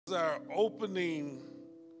our opening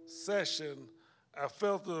session, I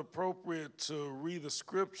felt it appropriate to read the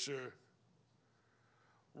scripture,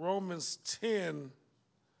 Romans 10,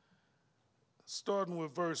 starting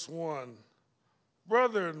with verse 1.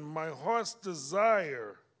 Brethren, my heart's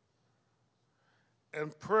desire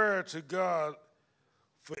and prayer to God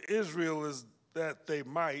for Israel is that they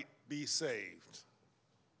might be saved.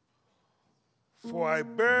 For I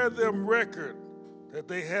bear them record that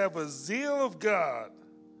they have a zeal of God,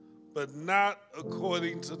 but not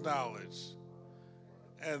according to knowledge.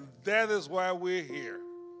 And that is why we're here.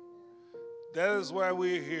 That is why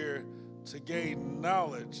we're here, to gain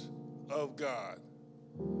knowledge of God.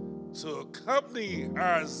 To accompany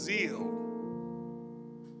our zeal,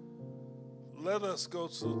 let us go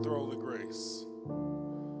to the throne of grace.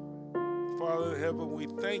 Father in heaven, we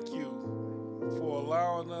thank you for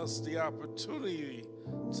allowing us the opportunity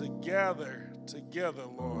to gather together,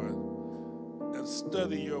 Lord, and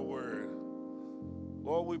study your word.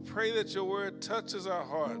 Lord, we pray that your word touches our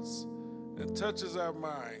hearts and touches our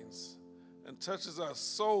minds and touches our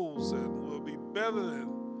souls, and will be better than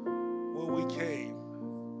when we came.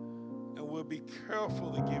 And we'll be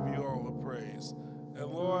careful to give you all the praise. And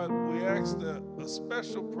Lord, we ask that a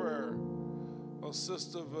special prayer on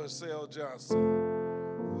Sister Versailles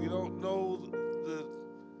Johnson. We don't know the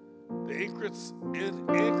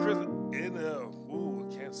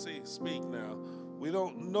speak now. We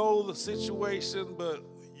don't know the situation, but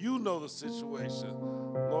you know the situation.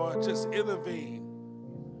 Lord, just intervene.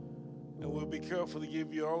 And we'll be careful to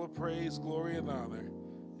give you all the praise, glory, and honor.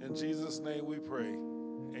 In Jesus' name we pray.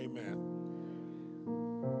 Amen.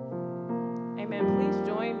 Amen. Please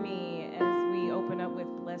join me as we open up with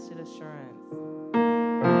Blessed Assurance.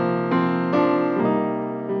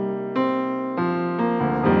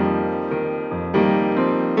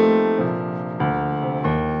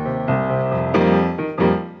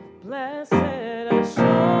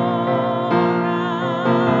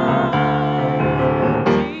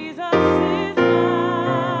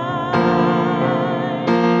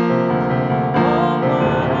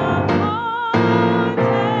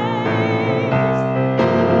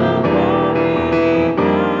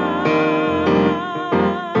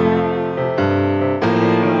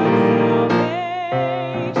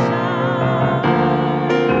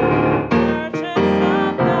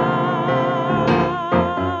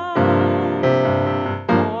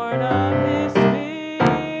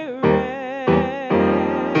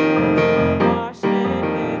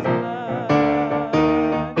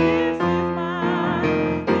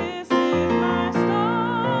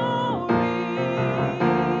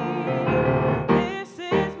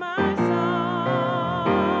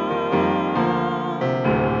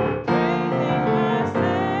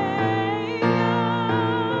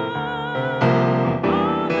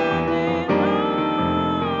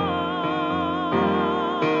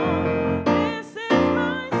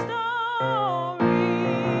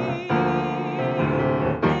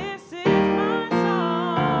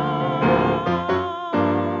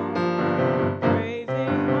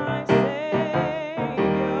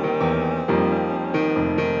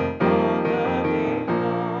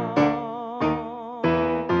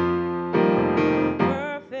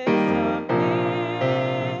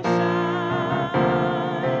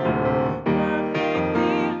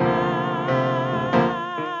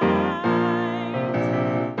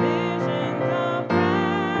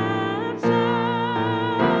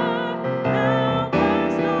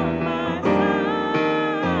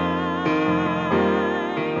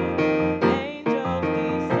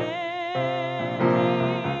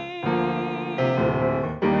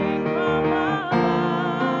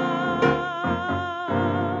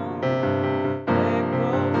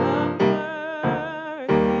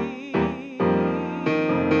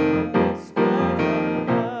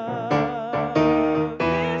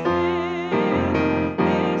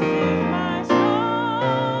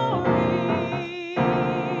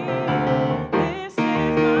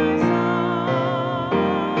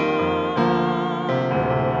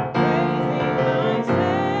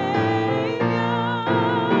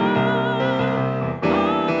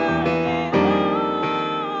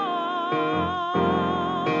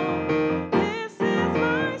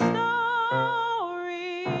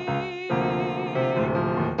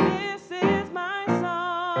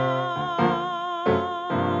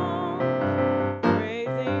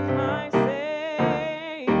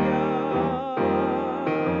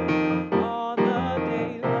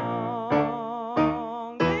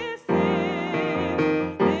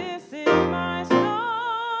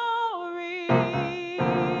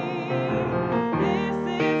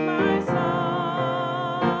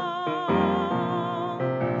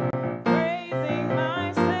 Praising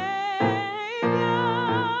my Savior.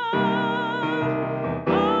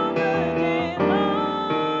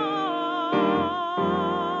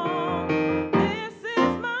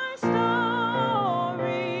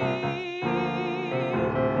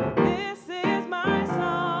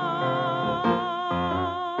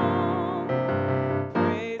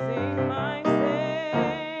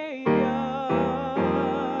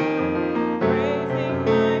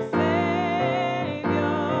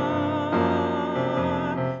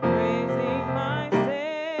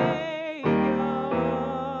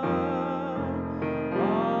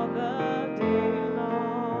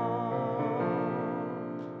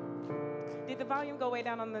 way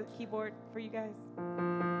down on the keyboard for you guys?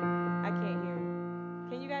 I can't hear it.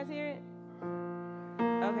 Can you guys hear it?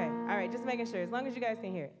 Okay, all right, just making sure, as long as you guys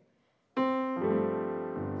can hear it.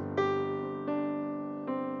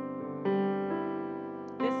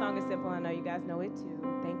 This song is simple. I know you guys know it too.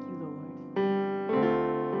 Thank you, Lord.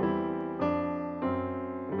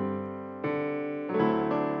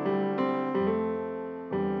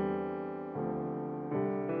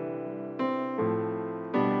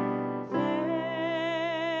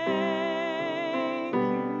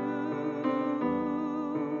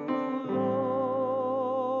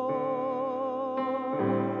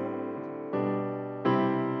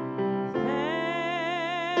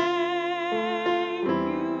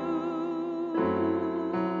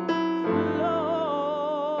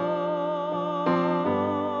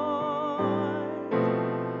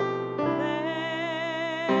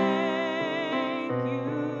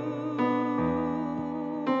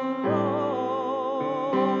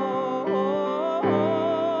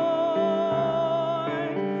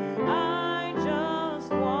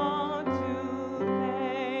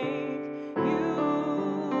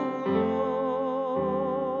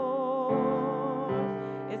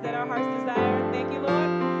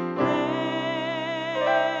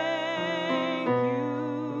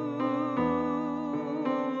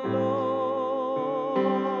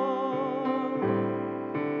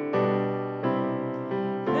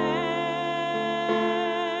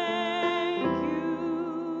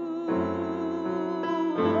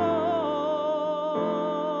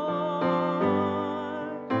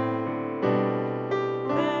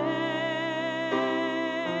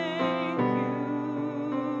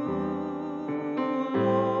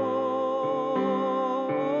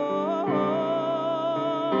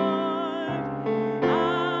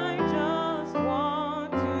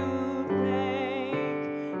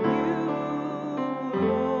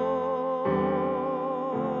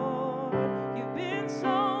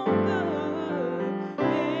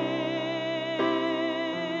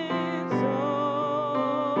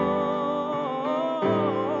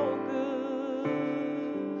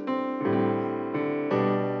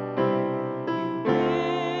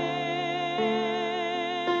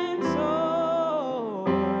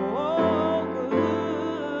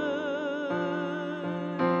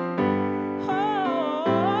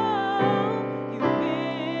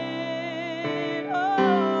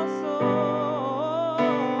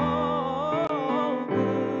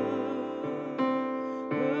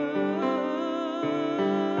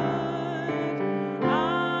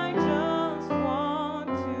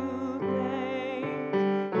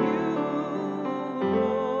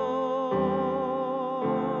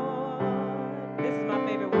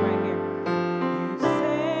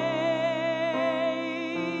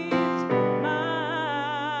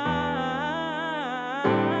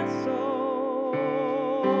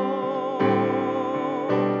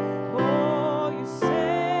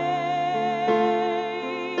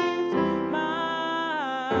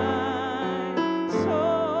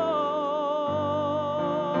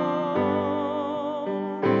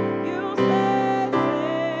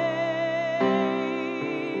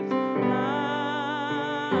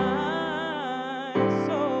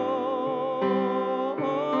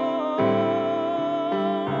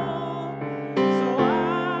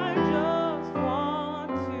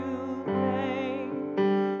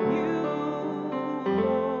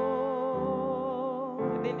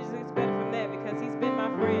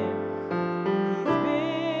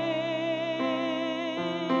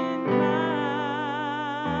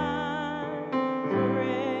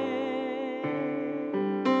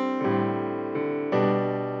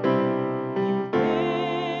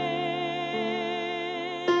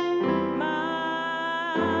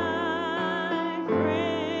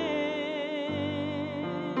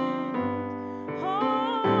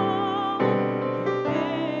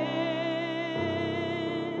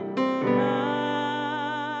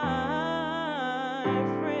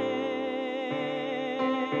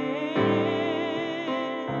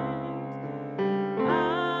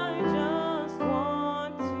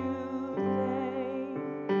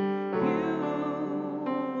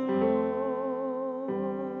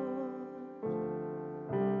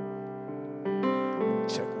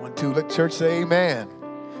 Let church say amen.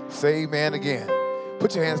 Say amen again.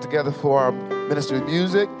 Put your hands together for our minister of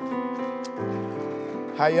music.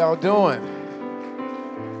 How y'all doing?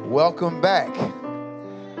 Welcome back.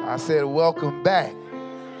 I said welcome back.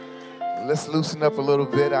 Let's loosen up a little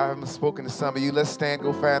bit. I haven't spoken to some of you. Let's stand,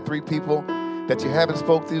 go find 3 people that you haven't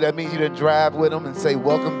spoke to. That means you didn't drive with them and say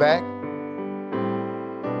welcome back.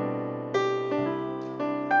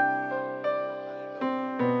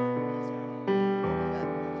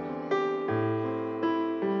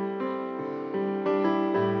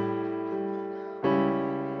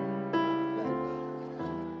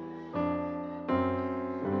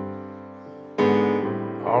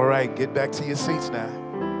 All right, get back to your seats now.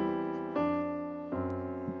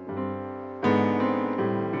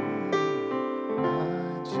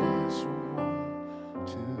 I just want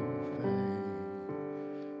to thank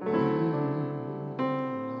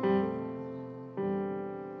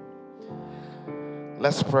you.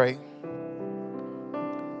 Let's pray.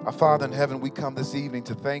 Our Father in heaven, we come this evening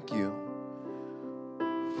to thank you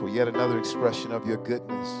for yet another expression of your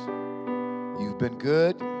goodness. You've been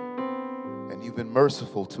good and you've been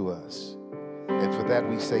merciful to us. And for that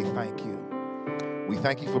we say thank you. We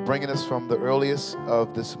thank you for bringing us from the earliest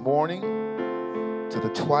of this morning to the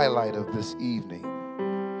twilight of this evening.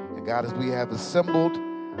 And God, as we have assembled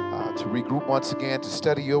to regroup once again to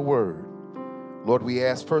study your word, Lord, we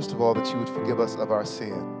ask first of all that you would forgive us of our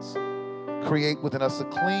sins. Create within us a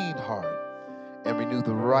clean heart and renew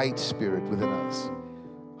the right spirit within us.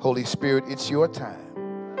 Holy Spirit, it's your time.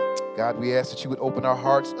 God, we ask that you would open our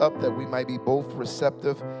hearts up that we might be both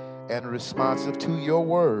receptive and responsive to your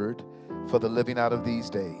word for the living out of these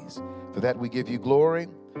days. For that we give you glory,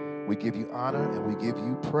 we give you honor, and we give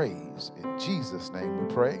you praise. In Jesus' name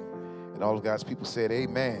we pray. And all of God's people said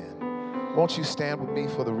amen. Won't you stand with me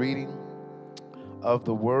for the reading of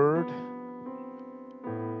the word?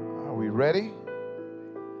 Are we ready?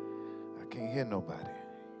 I can't hear nobody.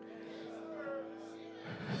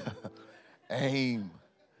 Aim,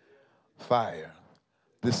 fire.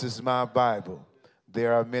 This is my Bible.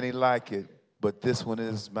 There are many like it, but this one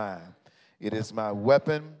is mine. It is my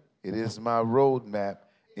weapon. It is my roadmap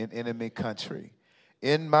in enemy country.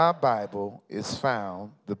 In my Bible is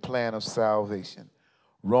found the plan of salvation.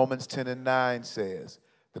 Romans 10:9 says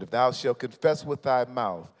that if thou shalt confess with thy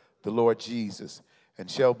mouth the Lord Jesus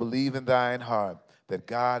and shalt believe in thine heart that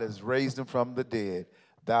God has raised him from the dead,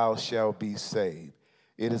 thou shalt be saved.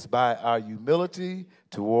 It is by our humility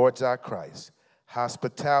towards our Christ,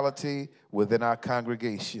 hospitality within our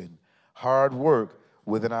congregation, hard work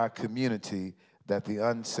within our community that the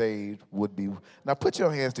unsaved would be. Now put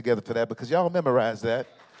your hands together for that because y'all memorize that.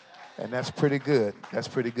 And that's pretty good. That's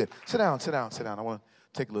pretty good. Sit down, sit down, sit down. I want to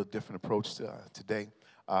take a little different approach today.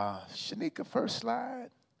 Shanika, first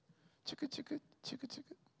slide. Chicka, chicka, chicka,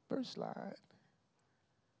 chicka. First slide.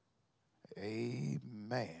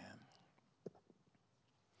 Amen.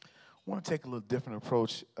 I want to take a little different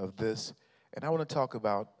approach of this, and I want to talk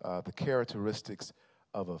about the characteristics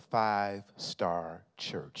of a five-star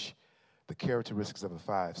church. The characteristics of a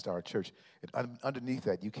five-star church. And underneath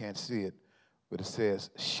that, you can't see it, but it says,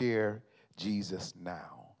 share Jesus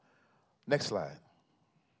now. Next slide.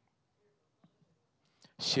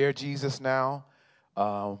 Share Jesus now.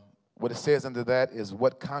 What it says under that is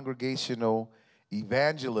what congregational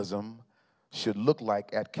evangelism should look like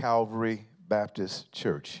at Calvary Baptist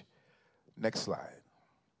Church. Next slide.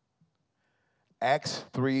 Acts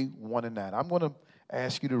 3:1-9. I'm going to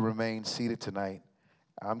ask you to remain seated tonight.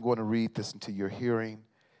 I'm going to read this into your hearing,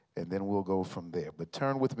 and then we'll go from there. But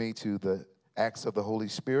turn with me to the Acts of the Holy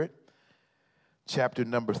Spirit, chapter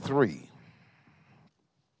number 3.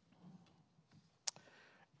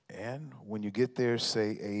 And when you get there,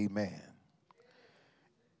 say amen.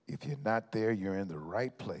 If you're not there, you're in the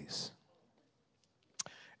right place.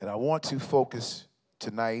 And I want to focus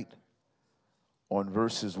tonight on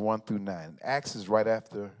verses 1-9. Acts is right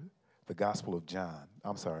after the Gospel of John.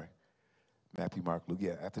 I'm sorry. Matthew, Mark, Luke.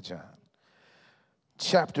 Yeah, after John.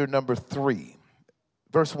 Chapter number 3.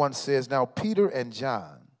 Verse 1 says, Now Peter and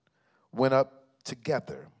John went up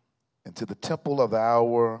together into the temple of the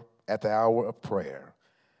hour at the hour of prayer,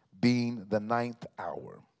 being the 9th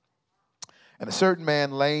hour. And a certain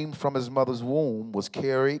man lame from his mother's womb was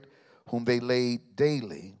carried, whom they laid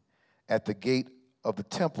daily at the gate of the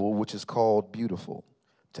temple, which is called Beautiful,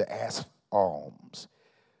 to ask alms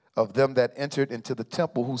of them that entered into the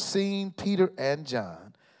temple, who seeing Peter and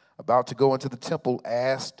John about to go into the temple,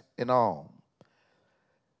 asked an alms.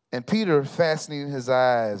 And Peter, fastening his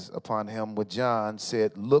eyes upon him with John,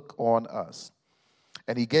 said, Look on us.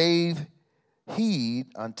 And he gave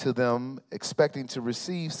heed unto them, expecting to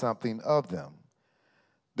receive something of them.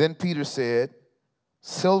 Then Peter said,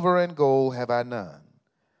 Silver and gold have I none,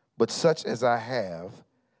 but such as I have,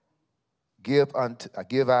 give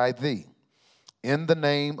I thee. In the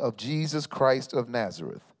name of Jesus Christ of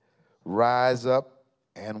Nazareth, rise up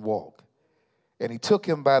and walk. And he took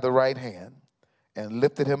him by the right hand and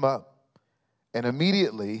lifted him up. And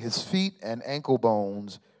immediately his feet and ankle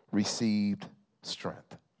bones received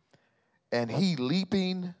strength. And he,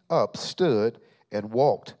 leaping up, stood and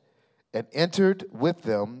walked and entered with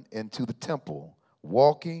them into the temple,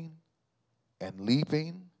 walking and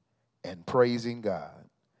leaping and praising God.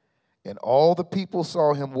 And all the people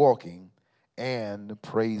saw him walking and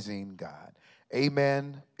praising God.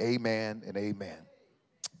 Amen, amen, and amen.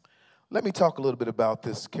 Let me talk a little bit about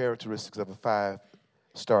this characteristics of a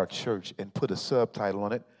five-star church and put a subtitle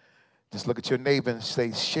on it. Just look at your neighbor and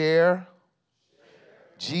say, share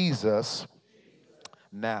Jesus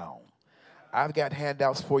now. I've got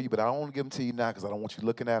handouts for you, but I don't want to give them to you now because I don't want you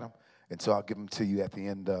looking at them. And so I'll give them to you at the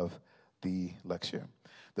end of the lecture.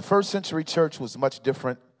 The first century church was much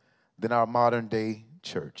different than our modern day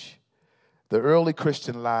church. The early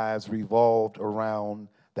Christian lives revolved around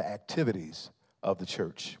the activities of the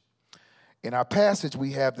church. In our passage,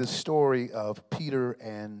 we have this story of Peter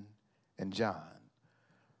and John.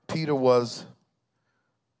 Peter was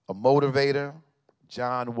a motivator.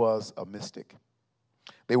 John was a mystic.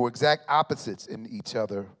 They were exact opposites in each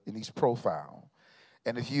other, in each profile.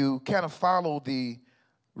 And if you kind of follow the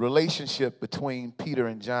relationship between Peter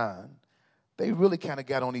and John, they really kind of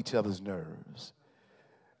got on each other's nerves.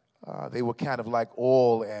 They were kind of like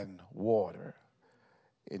oil and water.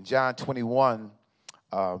 In John 21,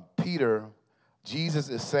 Jesus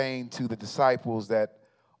is saying to the disciples that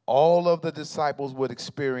all of the disciples would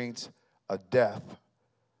experience a death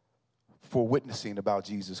for witnessing about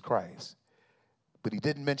Jesus Christ. But he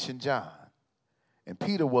didn't mention John. And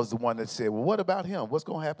Peter was the one that said, well, what about him? What's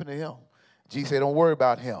going to happen to him? Jesus said, don't worry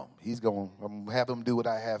about him. I'm going to have him do what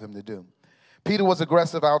I have him to do. Peter was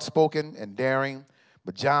aggressive, outspoken, and daring,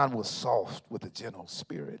 but John was soft with a gentle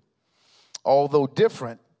spirit. Although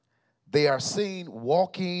different, they are seen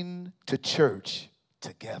walking to church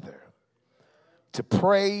together, to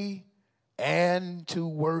pray and to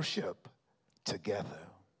worship together.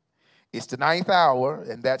 It's the 9th hour,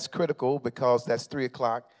 and that's critical because that's 3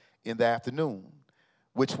 o'clock in the afternoon,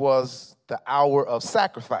 which was the hour of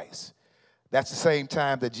sacrifice. That's the same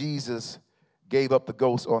time that Jesus gave up the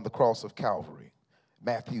ghost on the cross of Calvary.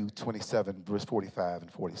 Matthew 27, verse 45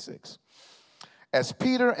 and 46. As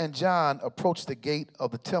Peter and John approached the gate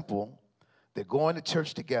of the temple, they're going to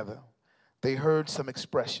church together. They heard some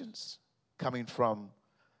expressions coming from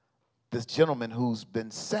this gentleman who's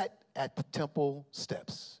been sat at the temple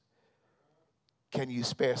steps. Can you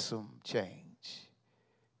spare some change?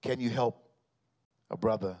 Can you help a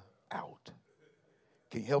brother out?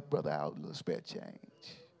 Can you help brother out, a little spare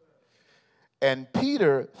change? And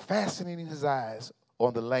Peter, fastening his eyes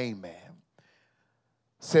on the lame man,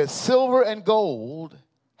 says, silver and gold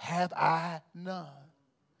have I none.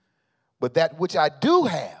 But that which I do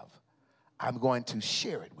have, I'm going to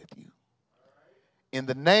share it with you. In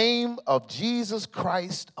the name of Jesus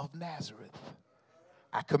Christ of Nazareth,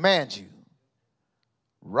 I command you,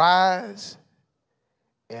 rise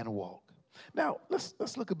and walk. Now,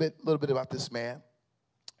 let's look a little bit about this man.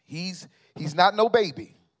 He's not no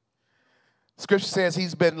baby. Scripture says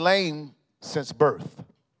he's been lame since birth.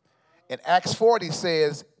 And Acts 40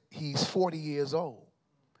 says he's 40 years old.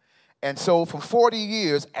 And so for 40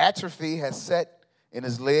 years, atrophy has set in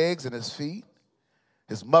his legs and his feet.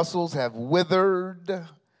 His muscles have withered.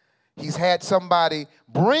 He's had somebody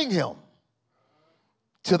bring him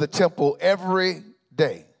to the temple every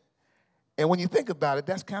day. And when you think about it,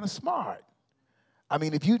 that's kind of smart. I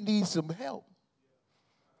mean, if you need some help,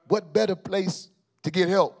 what better place to get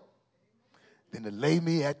help than to lay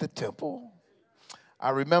me at the temple? I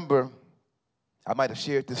remember, I might have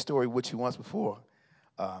shared this story with you once before.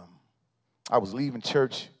 I was leaving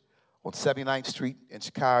church on 79th Street in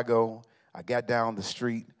Chicago. I got down the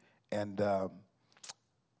street, and there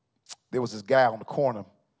was this guy on the corner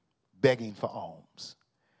begging for alms.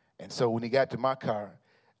 And so when he got to my car,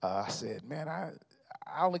 I said, man,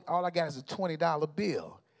 all I got is a $20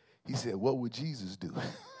 bill. He said, what would Jesus do?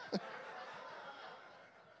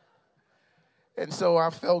 And so I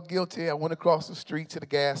felt guilty. I went across the street to the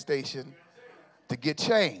gas station to get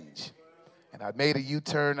change. And I made a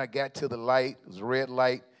U-turn. I got to the light. It was a red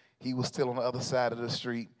light. He was still on the other side of the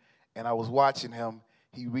street. And I was watching him.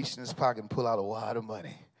 He reached in his pocket and pulled out a wad of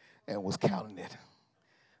money and was counting it.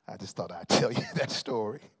 I just thought I'd tell you that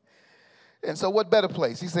story. And so what better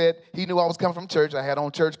place? He said he knew I was coming from church. I had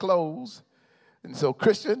on church clothes. And so,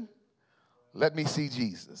 Christian, let me see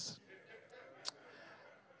Jesus.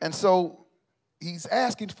 And so he's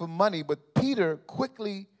asking for money, but Peter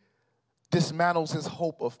quickly dismantles his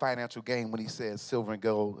hope of financial gain when he says, silver and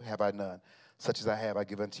gold have I none. Such as I have, I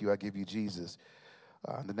give unto you. I give you Jesus.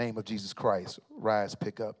 In the name of Jesus Christ, rise,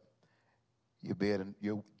 pick up your bed, and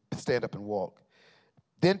you stand up and walk.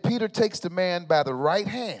 Then Peter takes the man by the right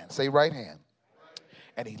hand, say right hand,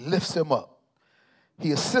 and he lifts him up.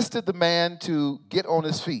 He assisted the man to get on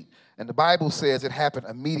his feet, and the Bible says it happened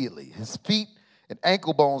immediately. His feet and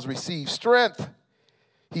ankle bones received strength.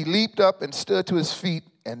 He leaped up and stood to his feet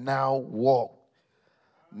and now walked.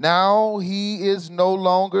 Now he is no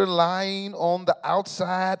longer lying on the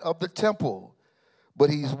outside of the temple, but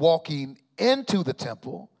he's walking into the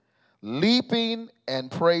temple, leaping and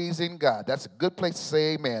praising God. That's a good place to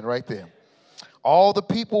say amen right there. All the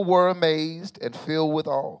people were amazed and filled with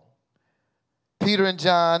awe. Peter and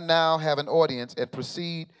John now have an audience and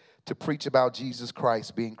proceed to preach about Jesus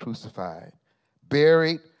Christ being crucified,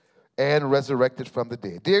 buried, and resurrected from the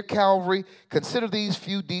dead. Dear Calvary, consider these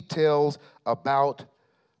few details about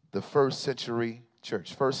the first century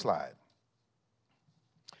church. First slide.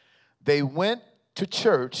 They went to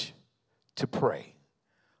church to pray.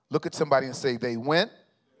 Look at somebody and say, they went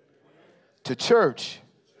to church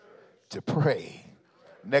to pray.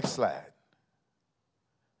 Next slide.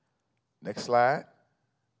 Next slide.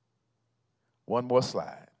 One more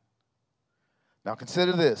slide. Now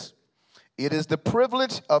consider this. It is the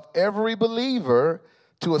privilege of every believer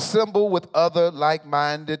to assemble with other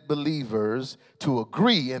like-minded believers to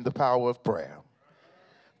agree in the power of prayer.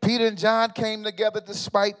 Peter and John came together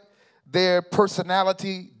despite their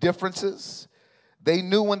personality differences. They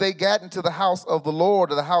knew when they got into the house of the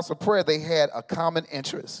Lord or the house of prayer, they had a common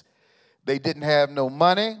interest. They didn't have no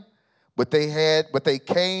money, but they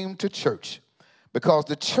came to church because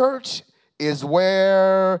the church is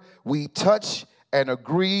where we touch and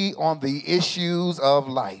agree on the issues of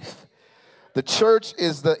life. The church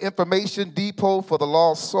is the information depot for the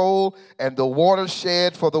lost soul and the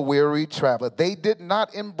watershed for the weary traveler. They did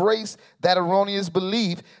not embrace that erroneous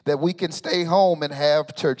belief that we can stay home and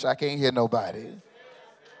have church. I can't hear nobody.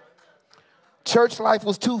 Church life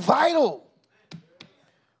was too vital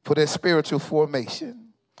for their spiritual formation.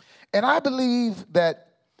 And I believe that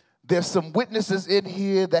there's some witnesses in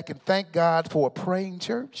here that can thank God for a praying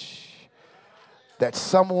church, that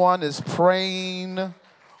someone is praying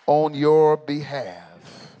on your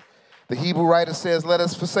behalf. The Hebrew writer says, let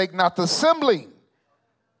us forsake not the assembling.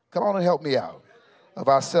 Come on and help me out. Of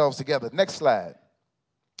ourselves together. Next slide.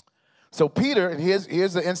 So Peter, and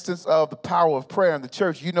here's the instance of the power of prayer in the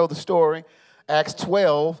church. You know the story, Acts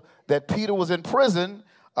 12, that Peter was in prison.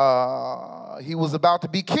 He was about to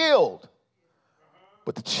be killed.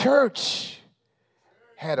 But the church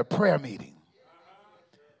had a prayer meeting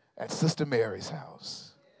at Sister Mary's house.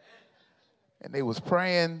 And they was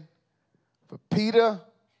praying for Peter.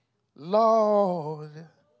 Lord,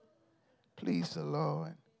 please the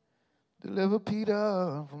Lord, deliver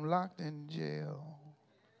Peter from locked in jail.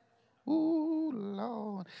 Ooh,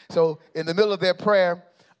 Lord. So in the middle of their prayer,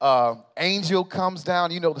 angel comes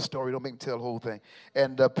down. You know the story. Don't make me tell the whole thing.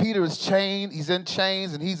 And Peter is chained. He's in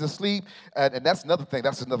chains and he's asleep. And that's another thing.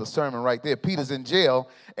 That's another sermon right there. Peter's in jail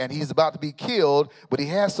and he's about to be killed, but he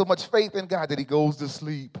has so much faith in God that he goes to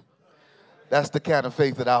sleep. That's the kind of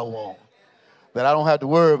faith that I want, that I don't have to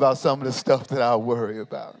worry about some of the stuff that I worry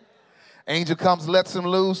about. Angel comes, lets him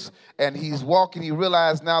loose, and he's walking. He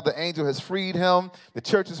realized now the angel has freed him. The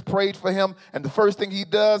church has prayed for him, and the first thing he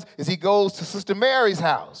does is he goes to Sister Mary's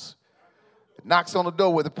house. Knocks on the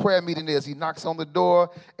door where the prayer meeting is. He knocks on the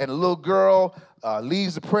door, and a little girl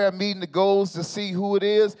leaves the prayer meeting and goes to see who it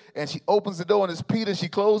is, and she opens the door, and it's Peter. She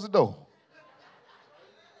closed the door.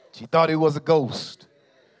 She thought he was a ghost.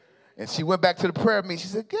 And she went back to the prayer meeting. She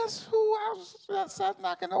said, guess who I was outside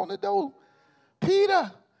knocking on the door?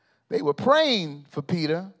 Peter. They were praying for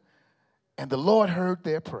Peter, and the Lord heard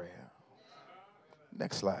their prayer.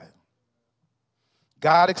 Next slide.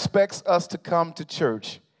 God expects us to come to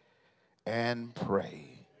church and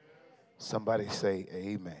pray. Somebody say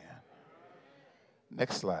amen.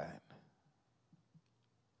 Next slide.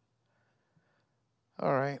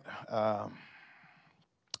 All right.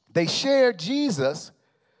 They shared Jesus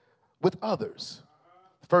with others.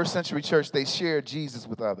 First century church, they shared Jesus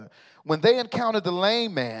with others. When they encountered the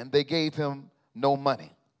lame man, they gave him no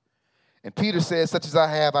money. And Peter says, such as I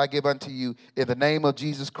have, I give unto you. In the name of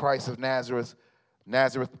Jesus Christ of Nazareth,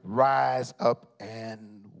 rise up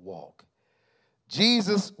and walk.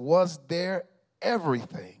 Jesus was their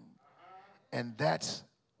everything. And that's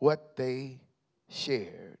what they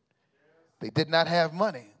shared. They did not have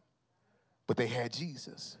money, but they had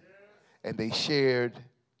Jesus. And they shared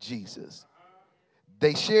Jesus.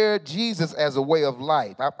 They shared Jesus as a way of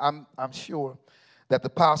life. I'm sure that the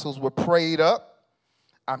apostles were prayed up.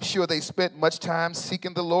 I'm sure they spent much time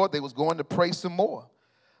seeking the Lord. They was going to pray some more.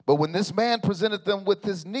 But when this man presented them with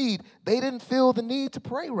his need, they didn't feel the need to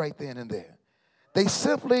pray right then and there. They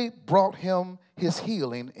simply brought him his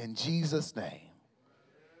healing in Jesus' name.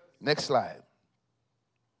 Next slide.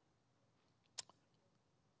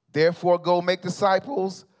 Therefore, go make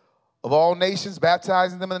disciples of all nations,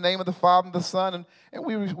 baptizing them in the name of the Father and the Son. And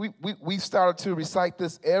we started to recite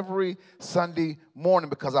this every Sunday morning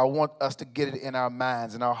because I want us to get it in our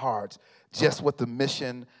minds and our hearts, just what the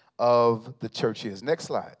mission of the church is. Next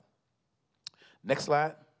slide. Next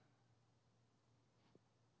slide.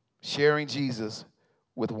 Sharing Jesus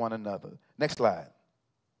with one another. Next slide.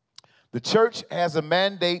 The church has a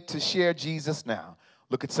mandate to share Jesus now.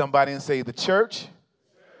 Look at somebody and say, the church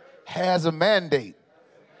has a mandate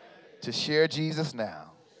to share Jesus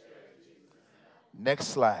now. Next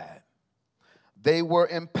slide. They were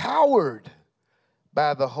empowered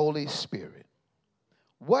by the Holy Spirit.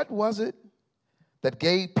 What was it that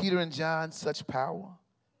gave Peter and John such power?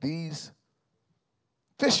 These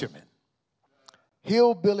fishermen,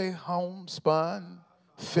 hillbilly homespun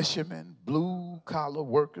fishermen, blue-collar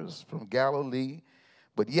workers from Galilee,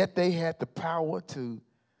 but yet they had the power to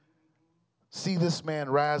see this man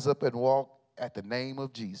rise up and walk at the name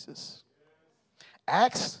of Jesus.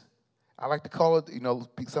 Acts, I like to call it,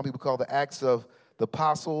 some people call the Acts of the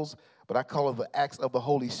Apostles, but I call it the Acts of the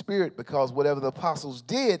Holy Spirit because whatever the apostles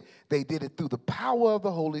did, they did it through the power of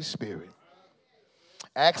the Holy Spirit.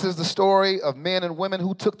 Acts is the story of men and women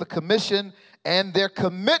who took the commission and their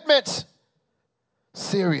commitments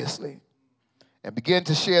seriously and began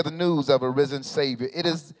to share the news of a risen Savior. It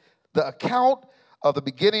is the account of the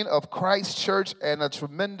beginning of Christ's church and a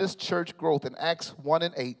tremendous church growth. In Acts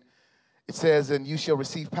 1:8, it says, and you shall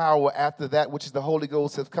receive power after that which is the Holy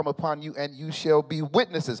Ghost has come upon you, and you shall be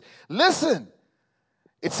witnesses. Listen,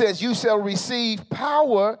 it says you shall receive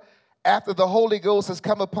power after the Holy Ghost has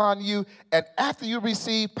come upon you, and after you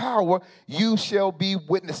receive power, you shall be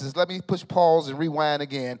witnesses. Let me push pause and rewind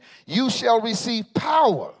again. You shall receive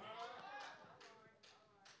power.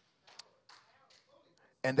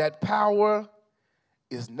 And that power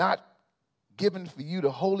is not given for you to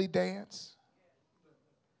holy dance,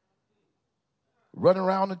 run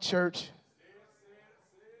around the church,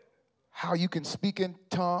 how you can speak in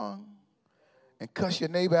tongue and cuss your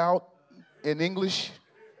neighbor out in English.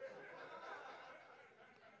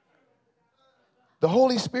 The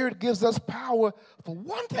Holy Spirit gives us power for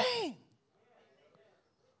one thing: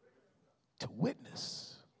 to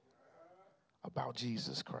witness about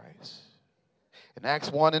Jesus Christ. In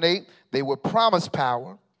Acts 1:8, they were promised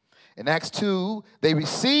power. In Acts 2, they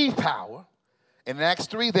received power. In Acts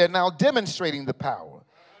 3, they're now demonstrating the power.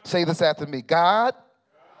 Say this after me. God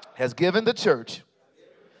has given the church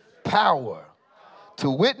power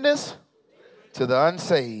to witness to the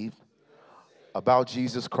unsaved about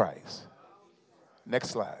Jesus Christ. Next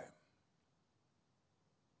slide.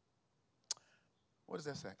 What does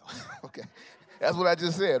that say? Okay. That's what I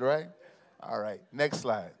just said, right? All right. Next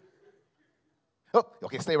slide. Oh,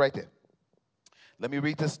 okay, stay right there. Let me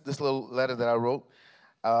read this little letter that I wrote.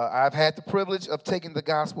 I've had the privilege of taking the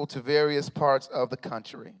gospel to various parts of the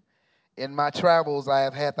country. In my travels, I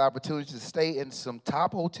have had the opportunity to stay in some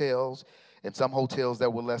top hotels and some hotels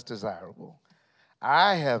that were less desirable.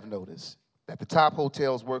 I have noticed that the top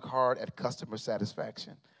hotels work hard at customer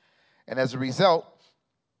satisfaction. And as a result,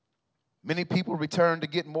 many people return to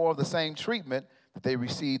get more of the same treatment that they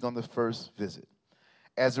received on the first visit.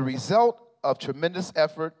 As a result of tremendous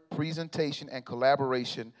effort, presentation, and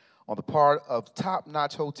collaboration on the part of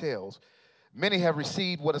top-notch hotels, many have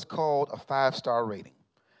received what is called a 5-star rating.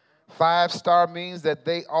 5-star means that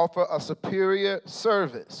they offer a superior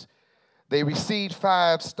service. They received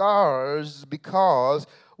 5 stars because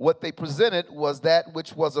what they presented was that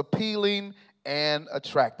which was appealing and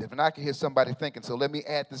attractive. And I can hear somebody thinking, so let me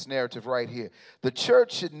add this narrative right here. The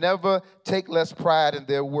church should never take less pride in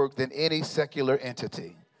their work than any secular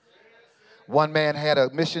entity. One man had a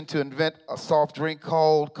mission to invent a soft drink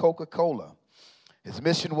called Coca-Cola. His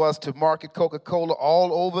mission was to market Coca-Cola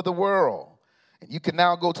all over the world. And you can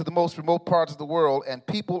now go to the most remote parts of the world and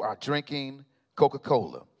people are drinking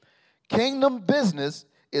Coca-Cola. Kingdom business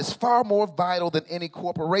is far more vital than any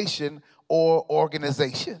corporation or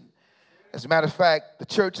organization. As a matter of fact, the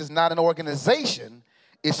church is not an organization,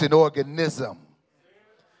 it's an organism.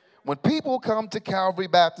 When people come to Calvary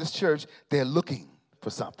Baptist Church, they're looking for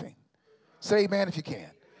something. Say amen if you can.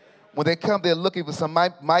 When they come, they're looking for some,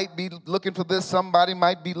 might be looking for this, somebody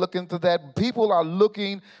might be looking for that. People are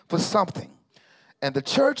looking for something. And the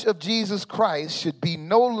church of Jesus Christ should be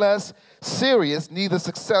no less serious, neither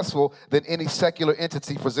successful than any secular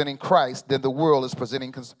entity presenting Christ than the world is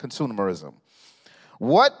presenting consumerism.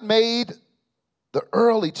 What made the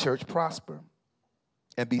early church prosper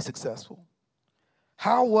and be successful?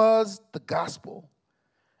 How was the gospel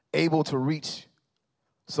able to reach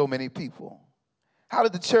so many people? How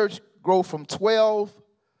did the church grow from 12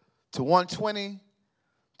 to 120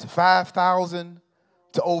 to 5,000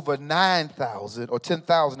 to over 9,000 or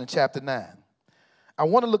 10,000 in chapter 9. I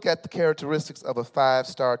want to look at the characteristics of a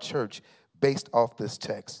 5-star church based off this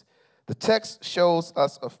text. The text shows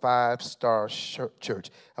us a 5-star church.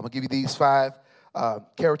 I'm going to give you these 5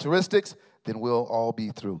 characteristics, then we'll all be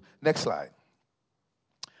through. Next slide.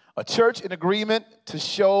 A church in agreement to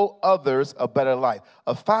show others a better life.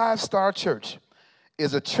 A 5-star church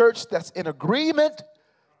is a church that's in agreement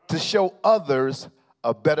to show others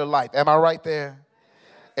a better life. Am I right there?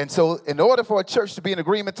 And so in order for a church to be in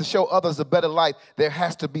agreement to show others a better life, there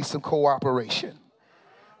has to be some cooperation.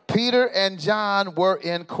 Peter and John were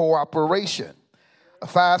in cooperation. A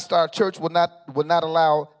 5-star church would not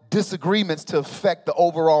allow disagreements to affect the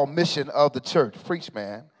overall mission of the church. Preach,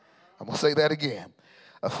 man. I'm going to say that again.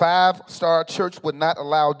 A 5-star church would not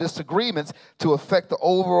allow disagreements to affect the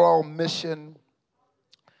overall mission,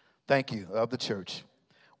 thank you, of the church.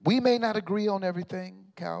 We may not agree on everything,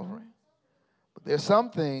 Calvary, but there's some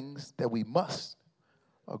things that we must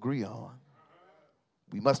agree on.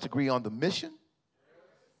 We must agree on the mission,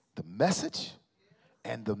 the message,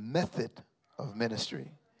 and the method of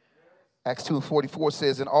ministry. Acts 2:44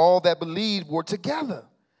 says, and all that believed were together,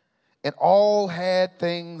 and all had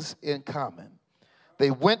things in common. They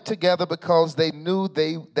went together because they knew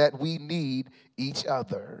that we need each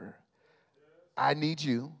other. I need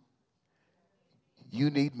you. You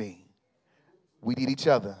need me. We need each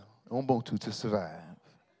other. Ubuntu to survive.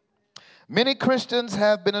 Many Christians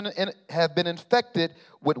have been infected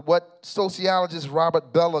with what sociologist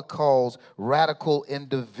Robert Bellah calls radical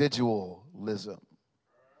individualism.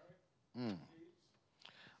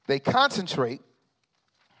 They concentrate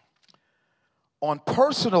on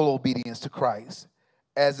personal obedience to Christ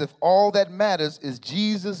as if all that matters is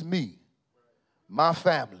Jesus, me, my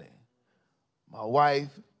family, my wife,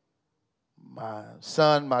 my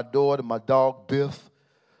son, my daughter, my dog, Biff,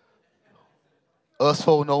 us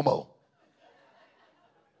four no more.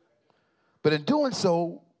 But in doing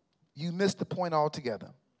so, you miss the point altogether.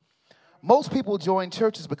 Most people join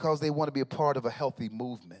churches because they want to be a part of a healthy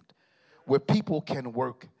movement where people can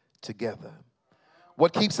work together.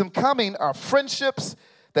 What keeps them coming are friendships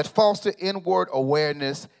that foster inward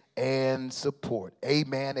awareness and support.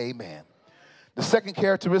 Amen, amen. The second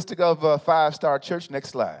characteristic of a 5-star church, next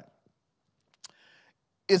slide,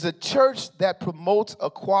 is a church that promotes a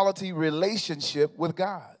quality relationship with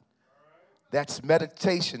God. That's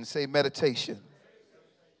meditation. Say meditation.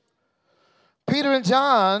 Peter and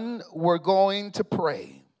John were going to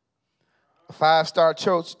pray. A 5-star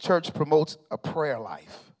church promotes a prayer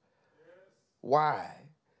life. Why?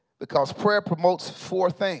 Because prayer promotes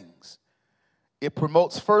 4 things. It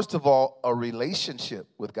promotes, first of all, a relationship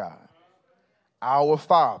with God. Our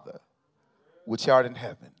Father, which art in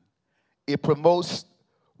heaven. It promotes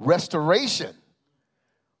restoration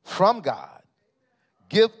from God.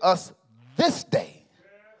 Give us this day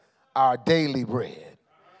our daily bread.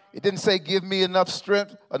 It didn't say give me enough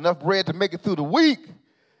strength, enough bread to make it through the week.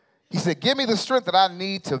 He said give me the strength that I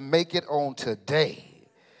need to make it on today.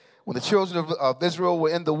 When the children of Israel were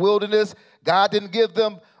in the wilderness, God didn't give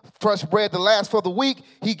them fresh bread to last for the week.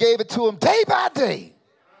 He gave it to them day by day.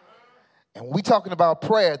 And when we're talking about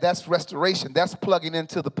prayer, that's restoration. That's plugging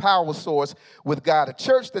into the power source with God. A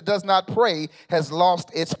church that does not pray has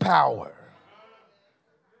lost its power.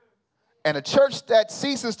 And a church that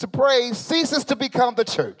ceases to pray ceases to become the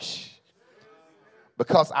church.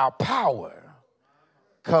 Because our power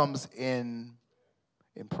comes in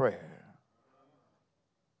prayer.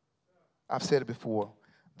 I've said it before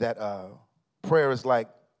that prayer is like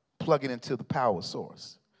plugging into the power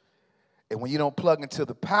source. And when you don't plug into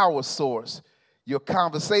the power source, your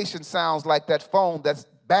conversation sounds like that phone that's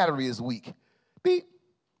battery is weak. Beep,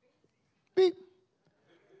 beep.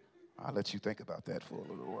 I'll let you think about that for a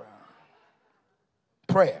little while.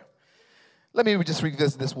 Prayer. Let me just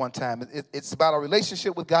revisit this one time. It's about our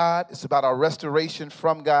relationship with God. It's about our restoration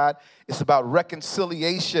from God. It's about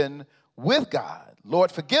reconciliation with God.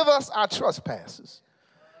 Lord, forgive us our trespasses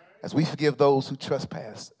as we forgive those who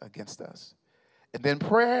trespass against us. And then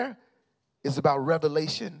prayer is about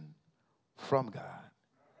revelation from God.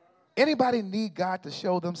 Anybody need God to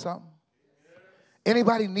show them something?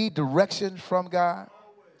 Anybody need direction from God?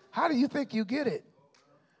 How do you think you get it?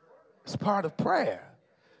 It's part of prayer.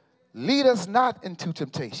 Lead us not into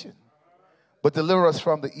temptation, but deliver us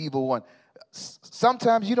from the evil one.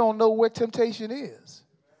 Sometimes you don't know where temptation is.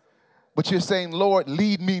 But you're saying, Lord,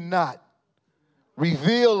 lead me not.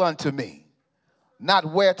 Reveal unto me not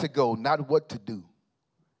where to go, not what to do.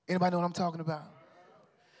 Anybody know what I'm talking about?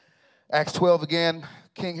 Acts 12 again,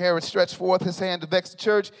 King Herod stretched forth his hand to vex the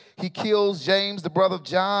church. He kills James, the brother of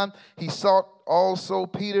John. He sought also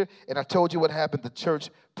Peter. And I told you what happened. The church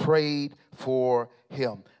prayed for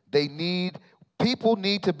him. People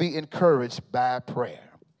need to be encouraged by prayer.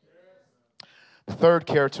 The third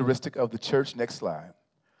characteristic of the church, next slide.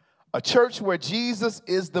 A church where Jesus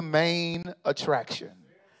is the main attraction.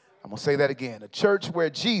 I'm going to say that again. A church where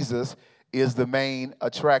Jesus is the main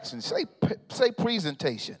attraction. Say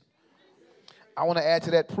presentation. I want to add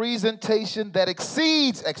to that presentation that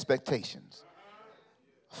exceeds expectations.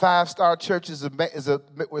 5-star church is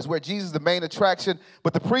where Jesus is the main attraction,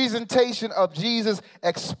 but the presentation of Jesus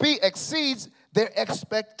exceeds their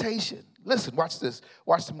expectation. Listen, watch this.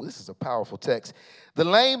 This is a powerful text. The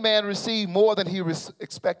lame man received more than he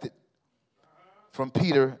expected from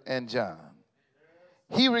Peter and John.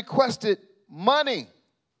 He requested money,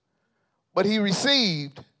 but he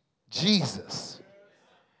received Jesus.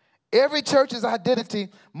 Every church's identity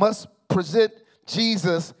must present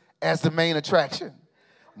Jesus as the main attraction,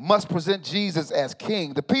 must present Jesus as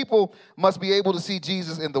king. The people must be able to see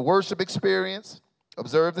Jesus in the worship experience.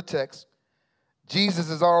 Observe the text. Jesus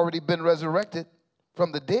has already been resurrected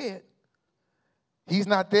from the dead. He's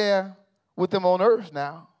not there with them on earth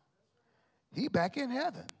now. He's back in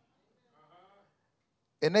heaven.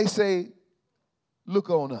 And they say, look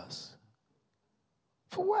on us.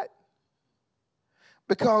 For what?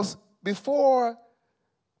 Because before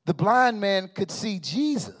the blind man could see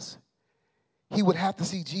Jesus, he would have to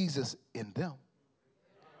see Jesus in them.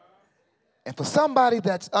 And for somebody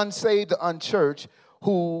that's unsaved or unchurched,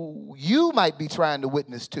 who you might be trying to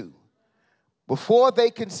witness to, before they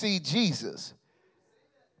can see Jesus,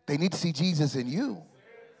 they need to see Jesus in you.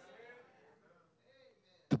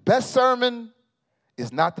 The best sermon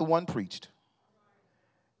is not the one preached.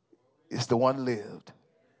 It's the one lived.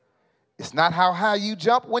 It's not how high you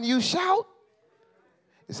jump when you shout.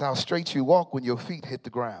 It's how straight you walk when your feet hit the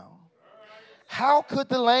ground. How could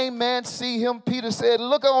the lame man see him? Peter said,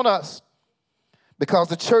 look on us. Because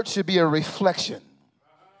the church should be a reflection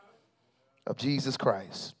of Jesus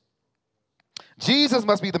Christ. Jesus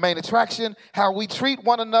must be the main attraction. How we treat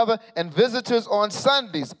one another and visitors on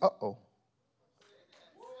Sundays.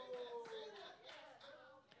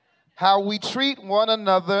 How we treat one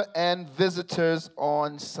another and visitors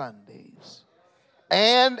on Sundays.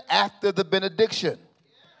 And after the benediction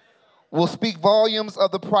will speak volumes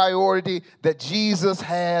of the priority that Jesus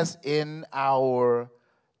has in our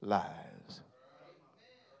lives.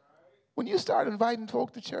 When you start inviting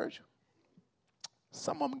folk to church,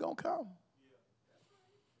 some of them are going to come.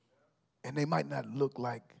 And they might not look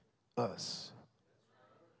like us.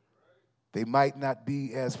 They might not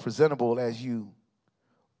be as presentable as you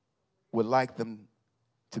would like them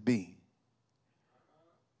to be.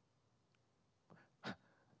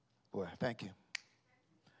 Boy, thank you.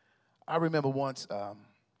 I remember once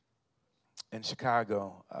in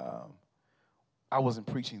Chicago, I wasn't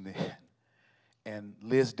preaching then, and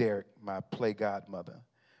Liz Derrick, my play godmother,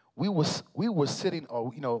 we were sitting,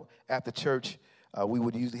 after church, we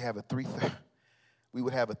would usually have a 3:30. We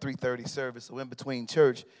would have a 3:30 service. So in between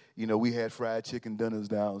church, we had fried chicken dinners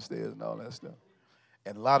downstairs and all that stuff.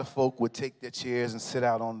 And a lot of folk would take their chairs and sit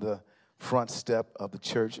out on the front step of the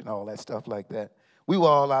church and all that stuff like that. We were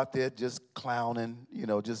all out there just clowning,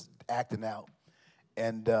 just acting out.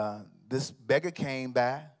 And this beggar came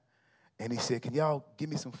by, and he said, can y'all give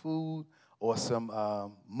me some food or some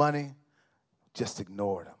money? Just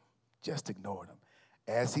ignored him. Just ignored him.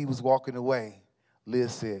 As he was walking away,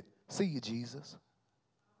 Liz said, see you, Jesus.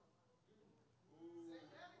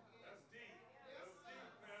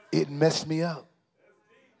 It messed me up.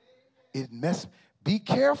 Be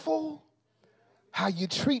careful how you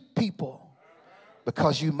treat people,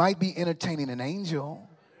 because you might be entertaining an angel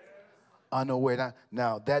unaware.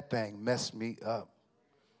 Now, that thing messed me up.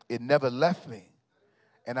 It never left me.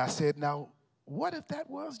 And I said, now, what if that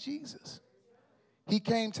was Jesus? He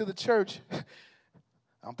came to the church.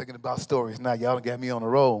 I'm thinking about stories now. Y'all got me on the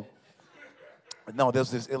roll. No,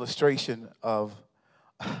 there's this illustration of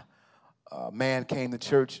a man came to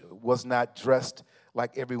church, was not dressed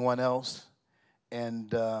like everyone else.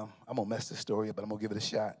 And I'm going to mess this story up, but I'm going to give it a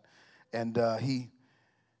shot. And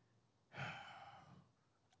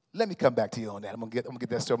let me come back to you on that. I'm going to get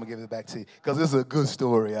that story. I'm going to give it back to you because this is a good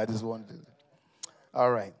story. I just wanted to.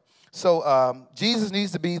 All right. So Jesus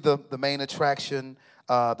needs to be the main attraction.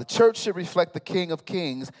 The church should reflect the King of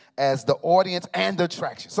Kings as the audience and the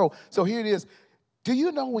attraction. So here it is. Do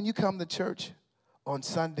you know when you come to church on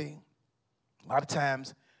Sunday, a lot of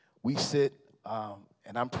times we sit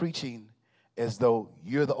and I'm preaching as though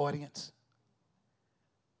you're the audience?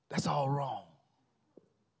 That's all wrong.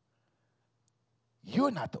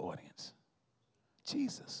 You're not the audience.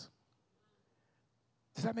 Jesus.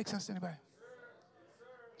 Does that make sense to anybody?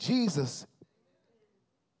 Jesus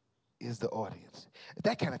is the audience.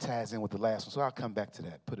 That kind of ties in with the last one, so I'll come back to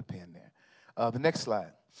that. Put a pin there. The next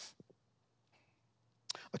slide.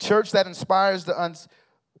 A church that inspires the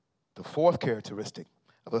fourth characteristic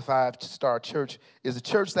of a 5-star church is a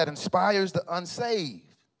church that inspires the unsaved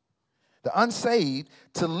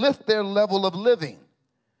to lift their level of living.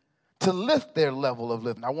 To lift their level of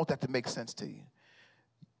living. I want that to make sense to you.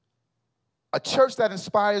 A church that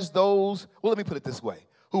inspires those, well, let me put it this way,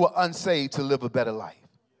 who are unsaved to live a better life.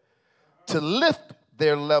 To lift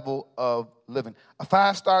their level of living. A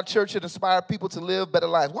 5-star church should inspire people to live better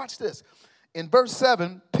lives. Watch this. In verse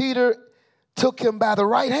 7, Peter took him by the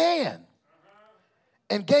right hand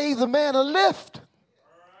and gave the man a lift.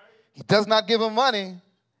 He does not give him money,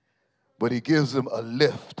 but he gives him a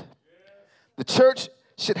lift. The church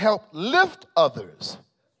should help lift others,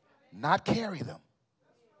 not carry them.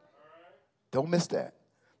 Don't miss that.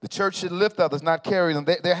 The church should lift others, not carry them.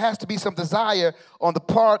 There has to be some desire on the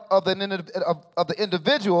part of the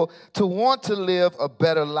individual to want to live a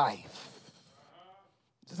better life.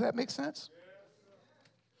 Does that make sense?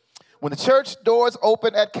 When the church doors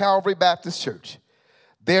open at Calvary Baptist Church,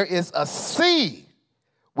 there is a sea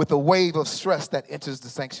with a wave of stress that enters the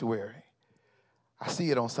sanctuary. I see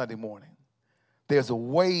it on Sunday morning. There's a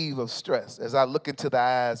wave of stress as I look into the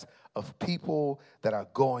eyes of people that are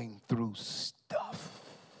going through stuff.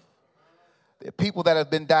 There are people that have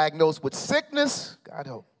been diagnosed with sickness, God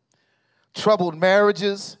help, troubled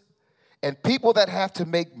marriages, and people that have to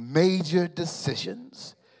make major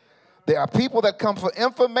decisions. There are people that come for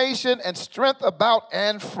information and strength about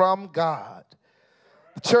and from God.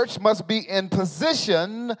 The church must be in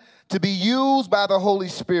position to be used by the Holy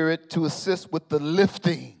Spirit to assist with the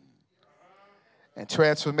lifting and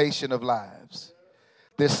transformation of lives.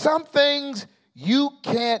 There's some things you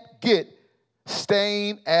can't get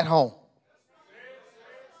staying at home.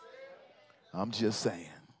 I'm just saying.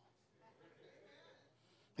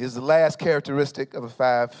 Here's the last characteristic of a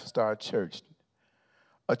 5-star church.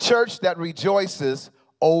 A church that rejoices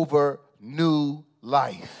over new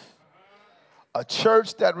life. A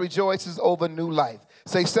church that rejoices over new life.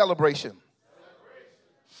 Say celebration.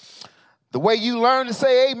 The way you learn to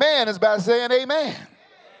say amen is by saying amen.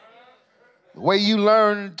 The way you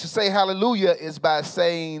learn to say hallelujah is by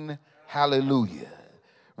saying hallelujah.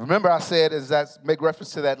 Remember I said, as I make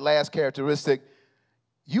reference to that last characteristic,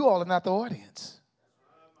 you all are not the audience.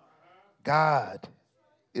 God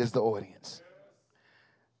is the audience.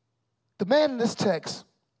 The man in this text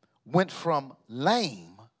went from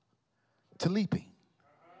lame to leaping.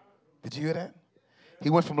 Did you hear that? He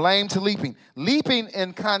went from lame to leaping. Leaping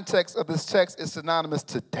in context of this text is synonymous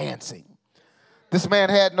to dancing. This man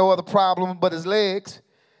had no other problem but his legs,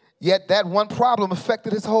 yet that one problem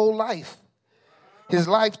affected his whole life. His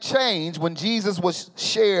life changed when Jesus was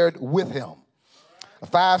shared with him. A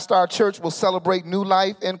 5-star church will celebrate new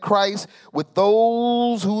life in Christ with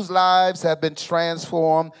those whose lives have been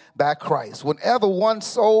transformed by Christ. Whenever one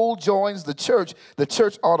soul joins the church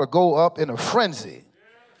ought to go up in a frenzy.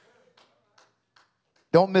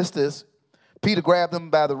 Don't miss this. Peter grabbed him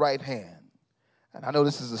by the right hand. And I know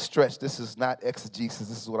this is a stretch. This is not exegesis.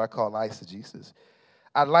 This is what I call eisegesis.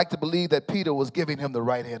 I'd like to believe that Peter was giving him the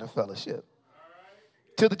right hand of fellowship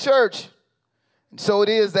to the church. And so it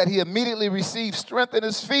is that he immediately received strength in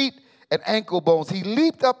his feet and ankle bones. He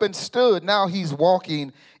leaped up and stood. Now he's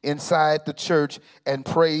walking inside the church and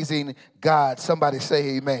praising God. Somebody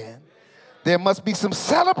say amen. There must be some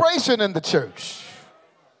celebration in the church.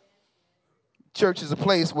 Church is a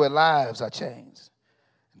place where lives are changed.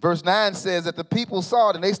 Verse 9 says that the people saw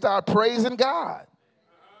it and they started praising God.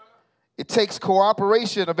 It takes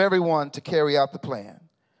cooperation of everyone to carry out the plan.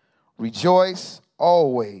 Rejoice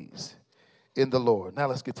always in the Lord. Now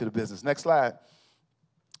let's get to the business. Next slide.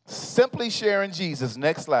 Simply sharing Jesus.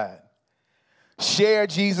 Next slide. Share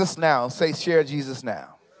Jesus now. Say share Jesus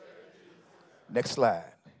now. Next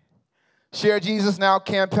slide. Share Jesus Now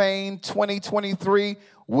campaign 2023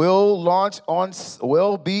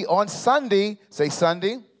 will be on Sunday. Say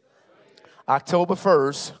Sunday, October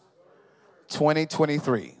 1st,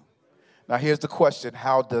 2023. Now here's the question.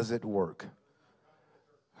 How does it work?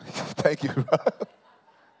 Thank you.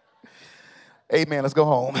 Amen. Let's go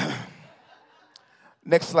home.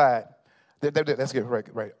 Next slide. Let's get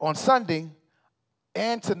right. On Sunday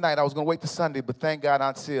and tonight, I was going to wait till Sunday, but thank God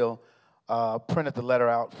Aunt Sil printed the letter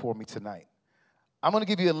out for me tonight. I'm going to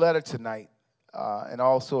give you a letter tonight and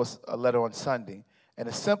also a letter on Sunday. And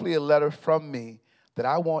it's simply a letter from me that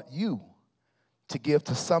I want you to give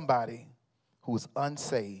to somebody who is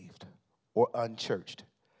unsaved or unchurched.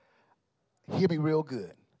 Hear me real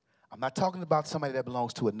good. I'm not talking about somebody that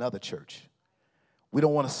belongs to another church. We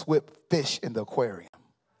don't want to swim fish in the aquarium.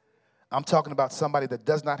 I'm talking about somebody that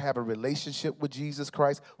does not have a relationship with Jesus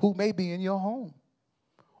Christ, who may be in your home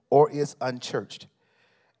or is unchurched.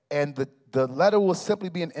 And the letter will simply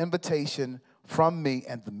be an invitation from me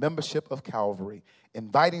and the membership of Calvary,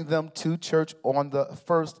 inviting them to church on the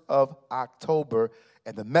 1st of October.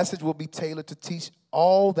 And the message will be tailored to teach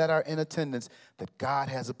all that are in attendance that God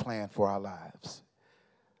has a plan for our lives.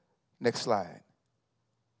 Next slide.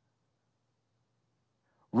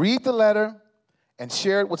 Read the letter and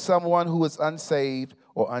share it with someone who is unsaved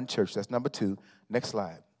or unchurched. That's number 2. Next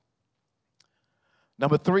slide.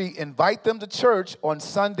 Number 3, invite them to church on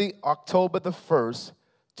Sunday, October the 1st,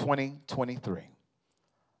 2023.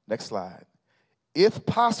 Next slide. If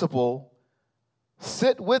possible,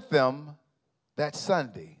 sit with them that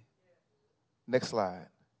Sunday. Next slide.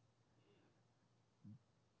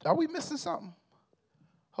 Are we missing something?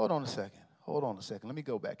 Hold on a second. Hold on a second. Let me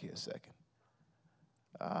go back here a second.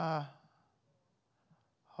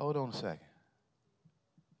 Hold on a second.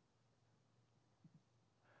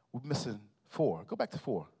 We're missing 4. Go back to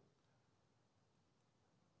 4.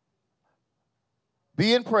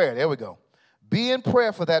 Be in prayer. There we go. Be in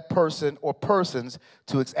prayer for that person or persons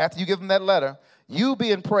to, after you give them that letter, you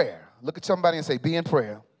be in prayer. Look at somebody and say, be in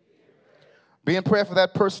prayer. Be in prayer for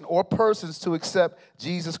that person or persons to accept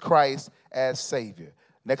Jesus Christ as Savior.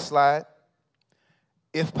 Next slide.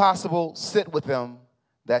 If possible, sit with them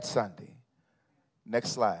that Sunday. Next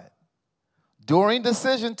slide. During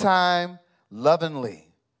decision time, lovingly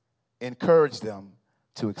encourage them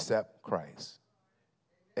to accept Christ.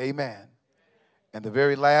 Amen. And the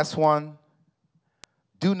very last one,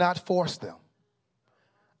 do not force them.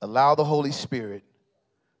 Allow the Holy Spirit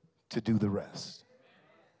to do the rest.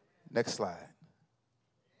 Next slide.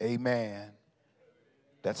 Amen.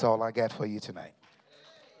 That's all I got for you tonight.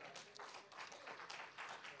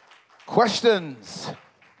 Questions?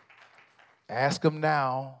 Ask them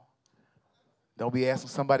now. Don't be asking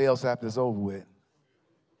somebody else after it's over with.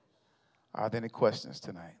 Are there any questions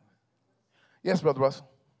tonight? Yes, Brother Russell.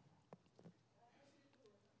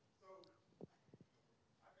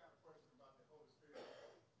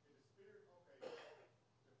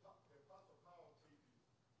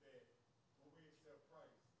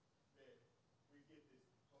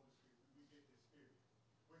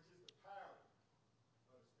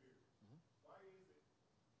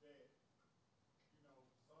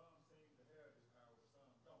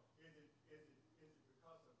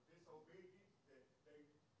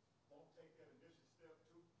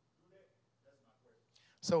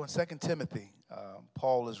 So in 2 Timothy,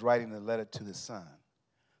 Paul is writing a letter to his son,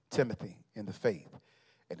 Timothy, in the faith.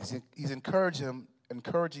 And he's encouraging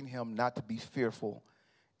him not to be fearful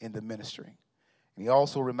in the ministry. And he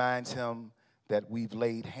also reminds him that we've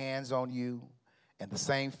laid hands on you, and the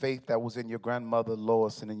same faith that was in your grandmother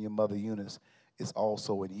Lois and in your mother Eunice is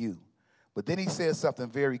also in you. But then he says something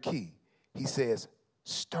very key. He says,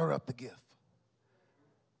 stir up the gift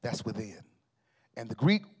that's within. And the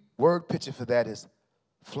Greek word picture for that is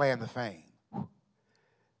fan the flame.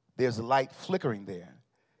 There's a light flickering there.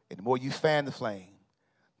 And the more you fan the flame,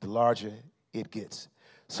 the larger it gets.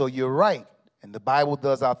 So you're right. And the Bible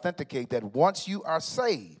does authenticate that once you are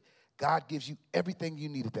saved, God gives you everything you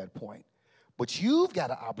need at that point. But you've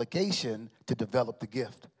got an obligation to develop the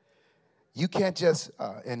gift. You can't just,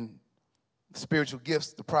 in spiritual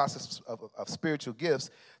gifts, the process of spiritual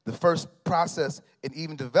gifts, the first process in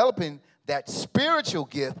even developing that spiritual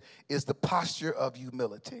gift is the posture of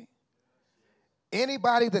humility.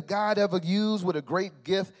 Anybody that God ever used with a great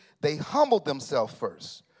gift, they humbled themselves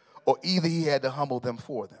first, or either he had to humble them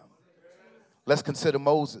for them. Let's consider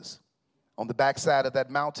Moses. On the backside of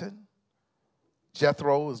that mountain,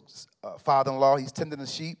 Jethro, his father-in-law, he's tending the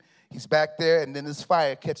sheep. He's back there, and then this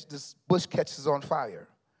bush catches on fire.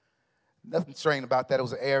 Nothing strange about that. It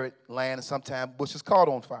was an arid land, and sometimes bushes caught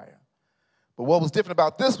on fire. But what was different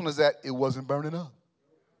about this one is that it wasn't burning up.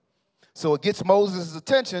 So it gets Moses'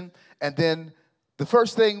 attention, and then the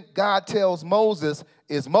first thing God tells Moses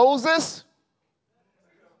is, Moses,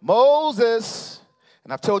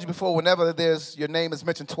 and I've told you before, whenever your name is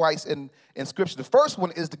mentioned twice in Scripture, the first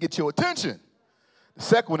one is to get your attention. The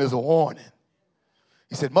second one is a warning.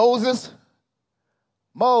 He said, Moses,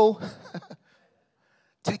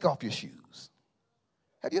 take off your shoes.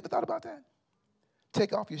 Have you ever thought about that?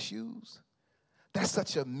 Take off your shoes. That's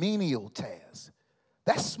such a menial task.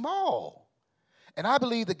 That's small. And I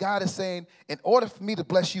believe that God is saying, in order for me to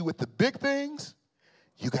bless you with the big things,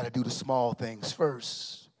 you got to do the small things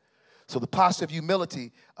first. So the posture of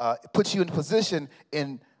humility puts you in a position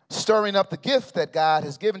in stirring up the gift that God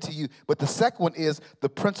has given to you. But the second one is the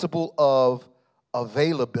principle of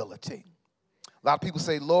availability. A lot of people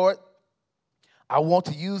say, Lord, I want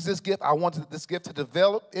to use this gift. I want this gift to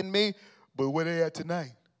develop in me, but where they at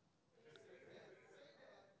tonight?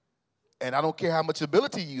 And I don't care how much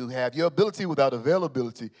ability you have. Your ability without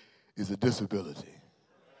availability is a disability.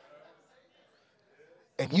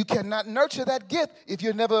 And you cannot nurture that gift if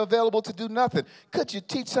you're never available to do nothing. Could you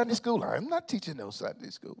teach Sunday school? I'm not teaching no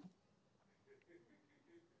Sunday school.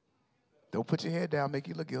 Don't put your head down, make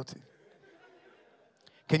you look guilty.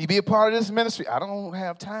 Can you be a part of this ministry? I don't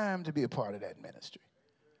have time to be a part of that ministry.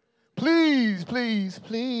 Please, please,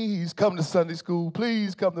 please come to Sunday school.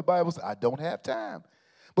 Please come to Bible study. I don't have time.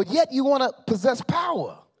 But yet you want to possess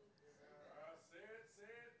power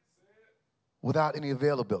without any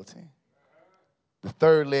availability. The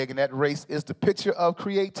third leg in that race is the picture of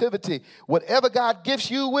creativity. Whatever God gifts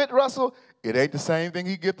you with, Russell, it ain't the same thing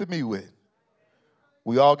he gifted me with.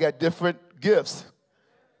 We all got different gifts.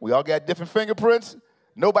 We all got different fingerprints.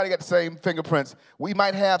 Nobody got the same fingerprints. We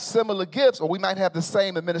might have similar gifts, or we might have the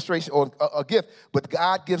same administration or a gift, but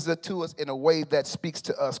God gives it to us in a way that speaks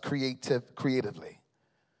to us creatively.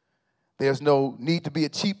 There's no need to be a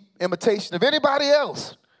cheap imitation of anybody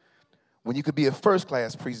else when you could be a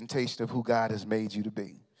first-class presentation of who God has made you to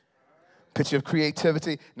be. Picture of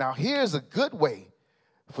creativity. Now, here's a good way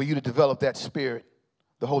for you to develop that spirit,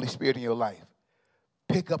 the Holy Spirit in your life.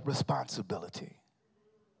 Pick up responsibility.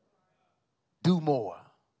 Do more.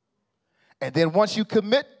 And then once you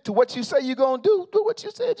commit to what you say you're going to do what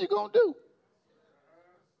you said you're going to do.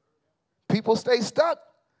 People stay stuck.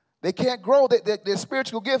 They can't grow. Their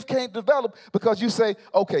spiritual gift can't develop because you say,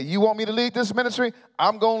 okay, you want me to lead this ministry?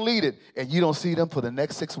 I'm going to lead it. And you don't see them for the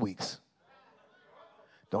next 6 weeks.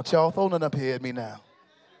 Don't y'all throw nothing up here at me now.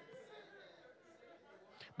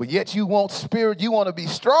 But yet you want spirit. You want to be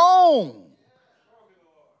strong.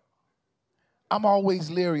 I'm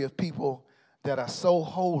always leery of people that are so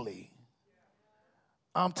holy.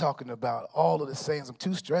 I'm talking about all of the sayings. I'm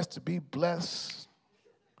too stressed to be blessed.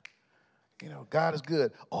 You know, God is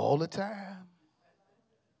good all the time.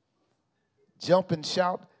 Jump and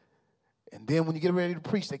shout. And then when you get ready to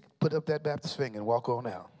preach, they put up that Baptist finger and walk on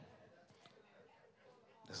out.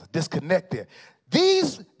 There's a disconnect there.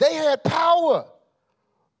 They had power,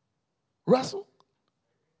 Russell.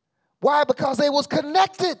 Why? Because they was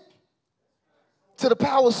connected to the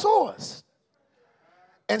power source.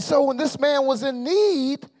 And so when this man was in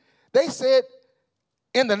need, they said,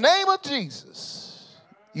 in the name of Jesus.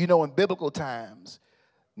 You know, in biblical times,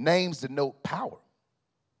 names denote power.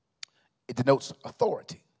 It denotes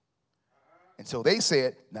authority. And so they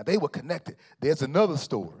said, now they were connected. There's another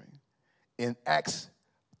story in Acts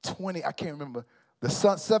 20. I can't remember. The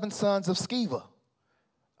 7 sons of Sceva.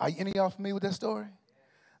 Are any of y'all familiar with that story?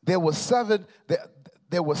 There were seven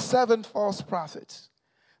false prophets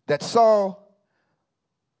that saw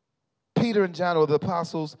Peter and John, or the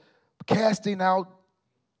apostles, casting out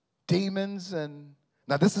demons. And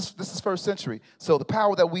now this is first century. So the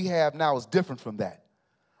power that we have now is different from that.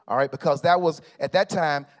 All right, because that was, at that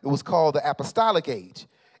time, it was called the apostolic age.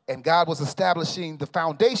 And God was establishing the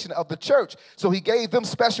foundation of the church. So he gave them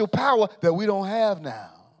special power that we don't have now.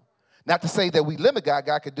 Not to say that we limit God.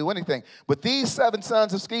 God could do anything. But these 7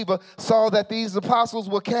 sons of Sceva saw that these apostles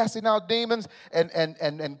were casting out demons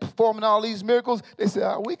and performing all these miracles. They said,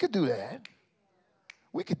 oh, we could do that.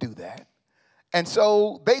 We could do that. And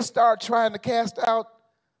so they start trying to cast out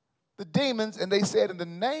the demons. And they said, in the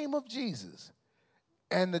name of Jesus.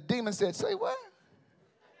 And the demon said, say what?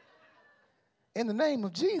 In the name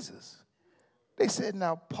of Jesus. They said,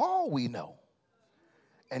 now, Paul we know.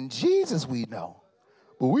 And Jesus we know.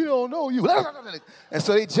 But we don't know you. And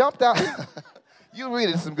so they jumped out. You read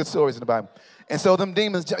it, some good stories in the Bible. And so them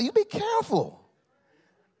demons, you be careful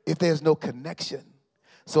if there's no connection.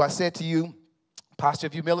 So I said to you, posture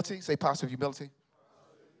of humility. Say posture of humility.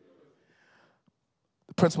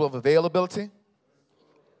 The principle of availability.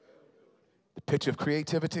 The picture of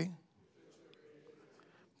creativity.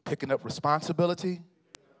 Picking up responsibility.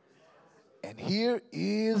 And here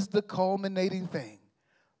is the culminating thing.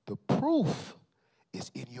 The proof is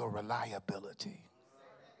in your reliability.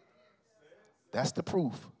 That's the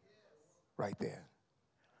proof right there.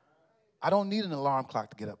 I don't need an alarm clock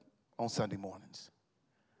to get up on Sunday mornings.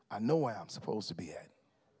 I know where I'm supposed to be at.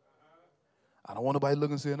 I don't want nobody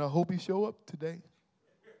looking and saying, I hope he show up today.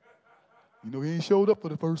 You know, he ain't showed up for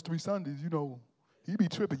the first 3 Sundays. You know, he be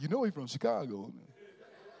tripping. You know he from Chicago.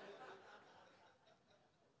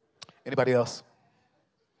 Anybody else?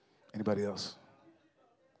 Anybody else?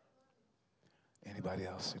 Anybody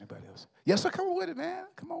else? Anybody else? Yes, sir, come on with it, man.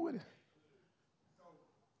 Come on with it.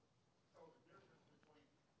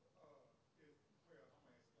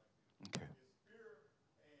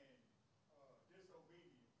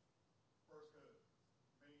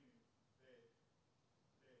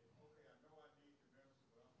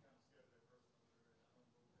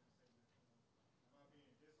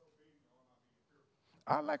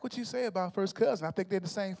 I like what you say about first cousin. I think they're the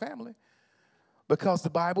same family. Because the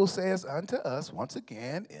Bible says unto us, once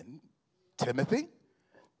again in Timothy,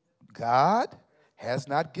 God has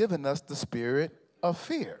not given us the spirit of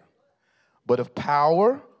fear, but of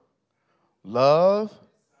power, love,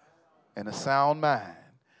 and a sound mind.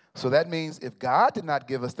 So that means if God did not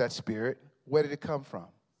give us that spirit, where did it come from?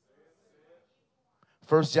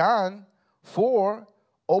 1 John 4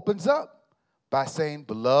 opens up by saying,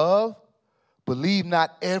 beloved, believe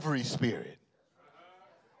not every spirit,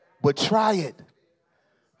 but try it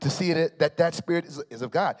to see that spirit is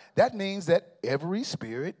of God. That means that every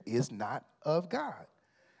spirit is not of God.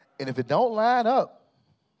 And if it don't line up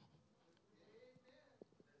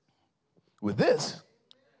with this,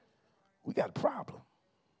 we got a problem.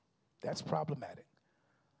 That's problematic.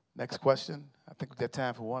 Next question. I think we've got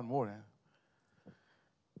time for one more then.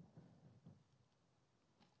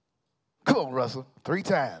 Come on, Russell. 3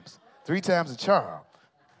 times. 3 times the charm.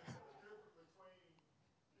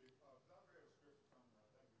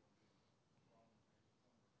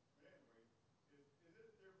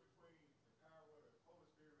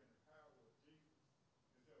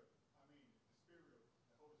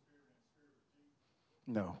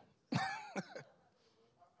 No.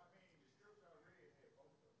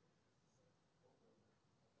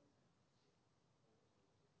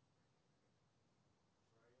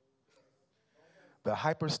 The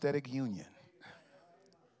hypostatic union.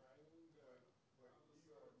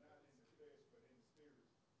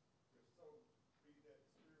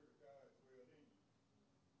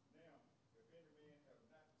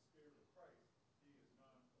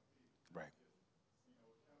 Right.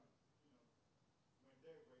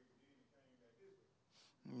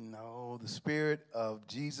 No, the Spirit of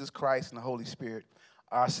Jesus Christ and the Holy Spirit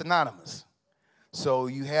are synonymous. So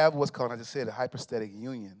you have what's called, I just said, a hypostatic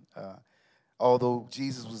union. Although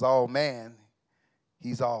Jesus was all man,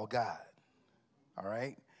 he's all God. All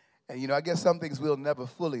right? And, I guess some things we'll never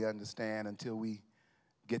fully understand until we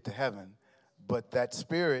get to heaven. But that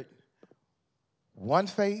Spirit, one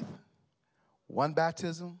faith, one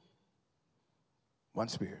baptism, one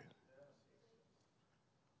Spirit.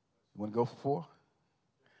 You want to go for 4?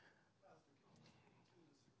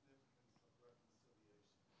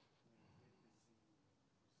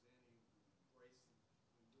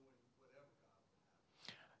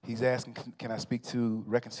 He's asking, can I speak to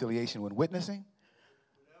reconciliation when witnessing?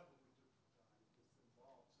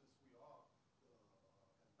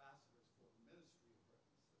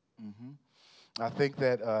 Mm-hmm. I think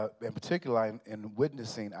that, in particular, in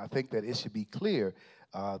witnessing, I think that it should be clear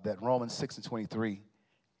that Romans 6:23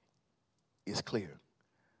 is clear.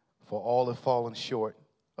 For all have fallen short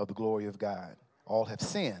of the glory of God. All have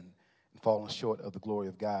sinned and fallen short of the glory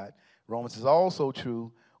of God. Romans is also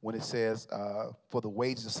true when it says, for the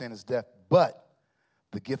wages of sin is death, but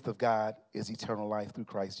the gift of God is eternal life through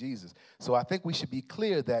Christ Jesus. So I think we should be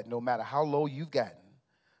clear that no matter how low you've gotten,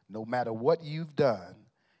 no matter what you've done,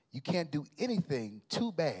 you can't do anything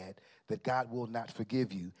too bad that God will not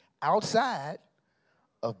forgive you outside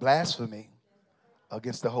of blasphemy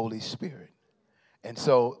against the Holy Spirit. And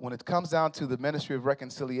so when it comes down to the ministry of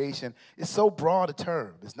reconciliation, it's so broad a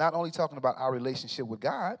term. It's not only talking about our relationship with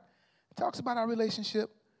God, it talks about our relationship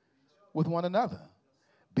with one another,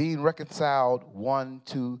 being reconciled one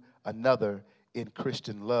to another in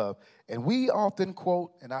Christian love. And we often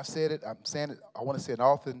quote, and I've said it, I'm saying it, I want to say it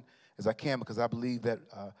often as I can because I believe that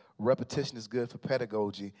repetition is good for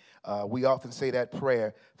pedagogy. We often say that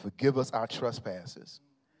prayer, forgive us our trespasses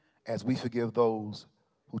as we forgive those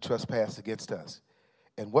who trespass against us.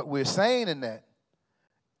 And what we're saying in that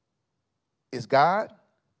is, God,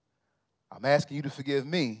 I'm asking you to forgive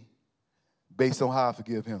me based on how I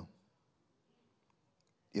forgive him.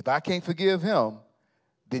 If I can't forgive him,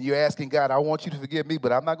 then you're asking God, I want you to forgive me,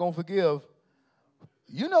 but I'm not going to forgive.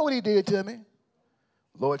 You know what he did to me.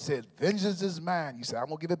 Lord said, vengeance is mine. You said, I'm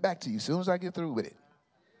going to give it back to you as soon as I get through with it.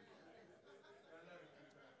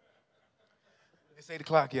 It's 8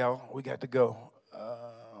 o'clock, y'all. We got to go.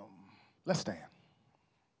 Let's stand.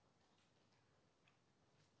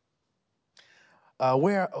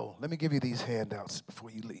 Let me give you these handouts before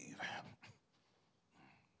you leave.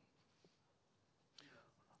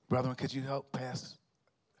 Brethren, could you help pass?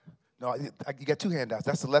 No, you got 2 handouts.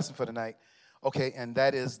 That's the lesson for tonight. Okay, and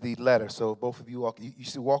that is the letter. So both of you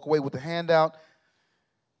should walk away with the handout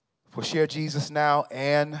for Share Jesus Now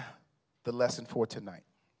and the lesson for tonight.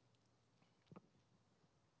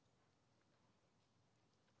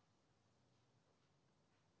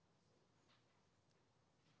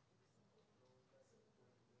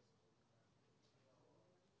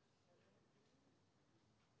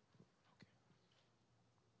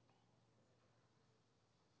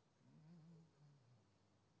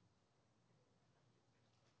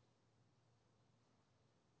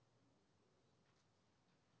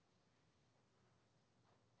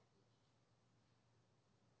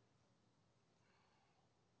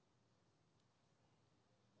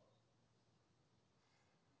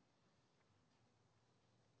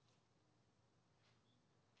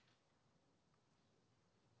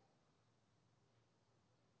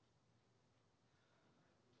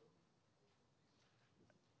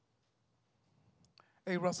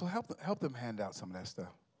 Hey, Russell, help them hand out some of that stuff.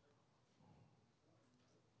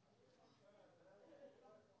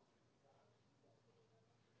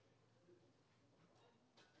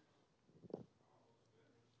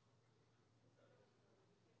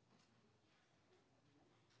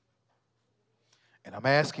 And I'm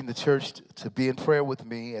asking the church to be in prayer with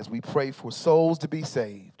me as we pray for souls to be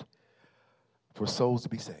saved. For souls to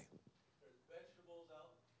be saved.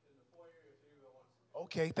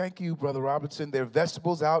 Okay, thank you, Brother Robertson. There are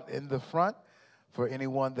vegetables out in the front for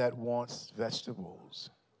anyone that wants vegetables.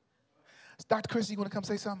 Dr. Christie, you want to come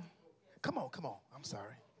say something? Come on, come on. I'm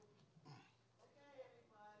sorry.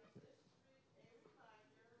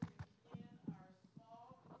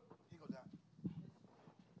 Here you go, Doc.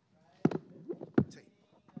 Take.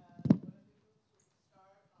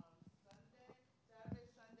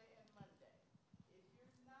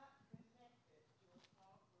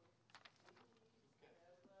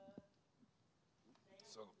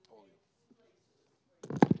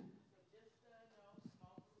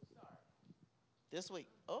 This week.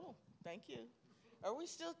 Oh, thank you. Are we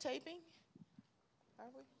still taping? Are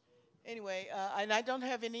we? Anyway, and I don't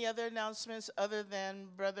have any other announcements other than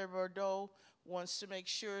Brother Bordeaux wants to make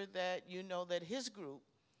sure that you know that his group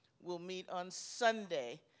will meet on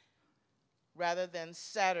Sunday rather than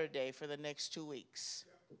Saturday for the next 2 weeks.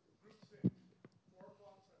 Yeah, group 6, 4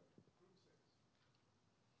 o'clock Sunday, group 6.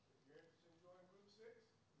 If you're interested in joining group 6,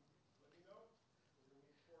 let me know. We're going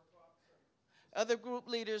to meet 4 o'clock Sunday. Other group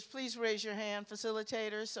leaders, please raise your hand,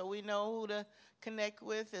 facilitators, so we know who to connect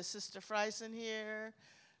with. Is Sister Friesen here?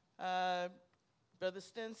 Brother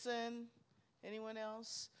Stinson? Anyone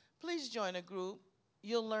else? Please join a group.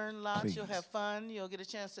 You'll learn lots. Please. You'll have fun. You'll get a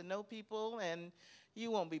chance to know people, and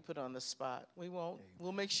you won't be put on the spot. We won't. Amen.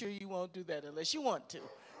 We'll make sure you won't do that unless you want to.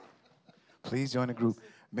 Please join the group.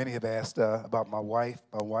 Many have asked about my wife.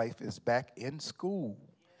 My wife is back in school.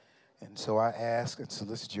 And so I ask and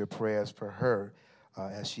solicit your prayers for her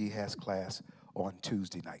as she has class on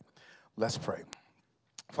Tuesday night. Let's pray.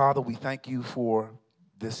 Father, we thank you for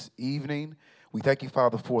this evening. We thank you,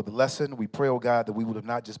 Father, for the lesson. We pray, oh God, that we would have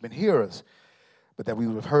not just been hearers, but that we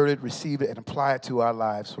would have heard it, received it, and applied it to our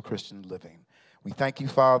lives for Christian living. We thank you,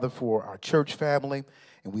 Father, for our church family,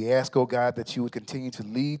 and we ask, oh God, that you would continue to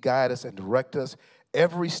lead, guide us, and direct us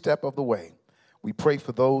every step of the way. We pray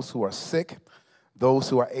for those who are sick, those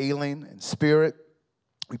who are ailing in spirit.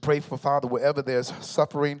 We pray for, Father, wherever there's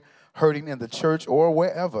suffering, hurting in the church or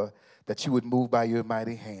wherever, that you would move by your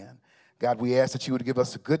mighty hand. God, we ask that you would give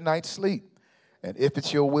us a good night's sleep. And if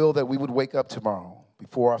it's your will that we would wake up tomorrow,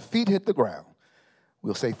 before our feet hit the ground,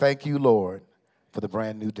 we'll say thank you, Lord, for the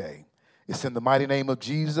brand new day. It's in the mighty name of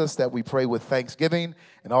Jesus that we pray with thanksgiving.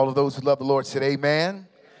 And all of those who love the Lord said amen. Amen.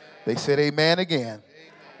 They said amen again. Amen.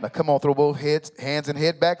 Now come on, throw both hands and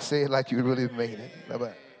head back. Say it like you really made it.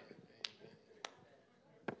 Bye-bye.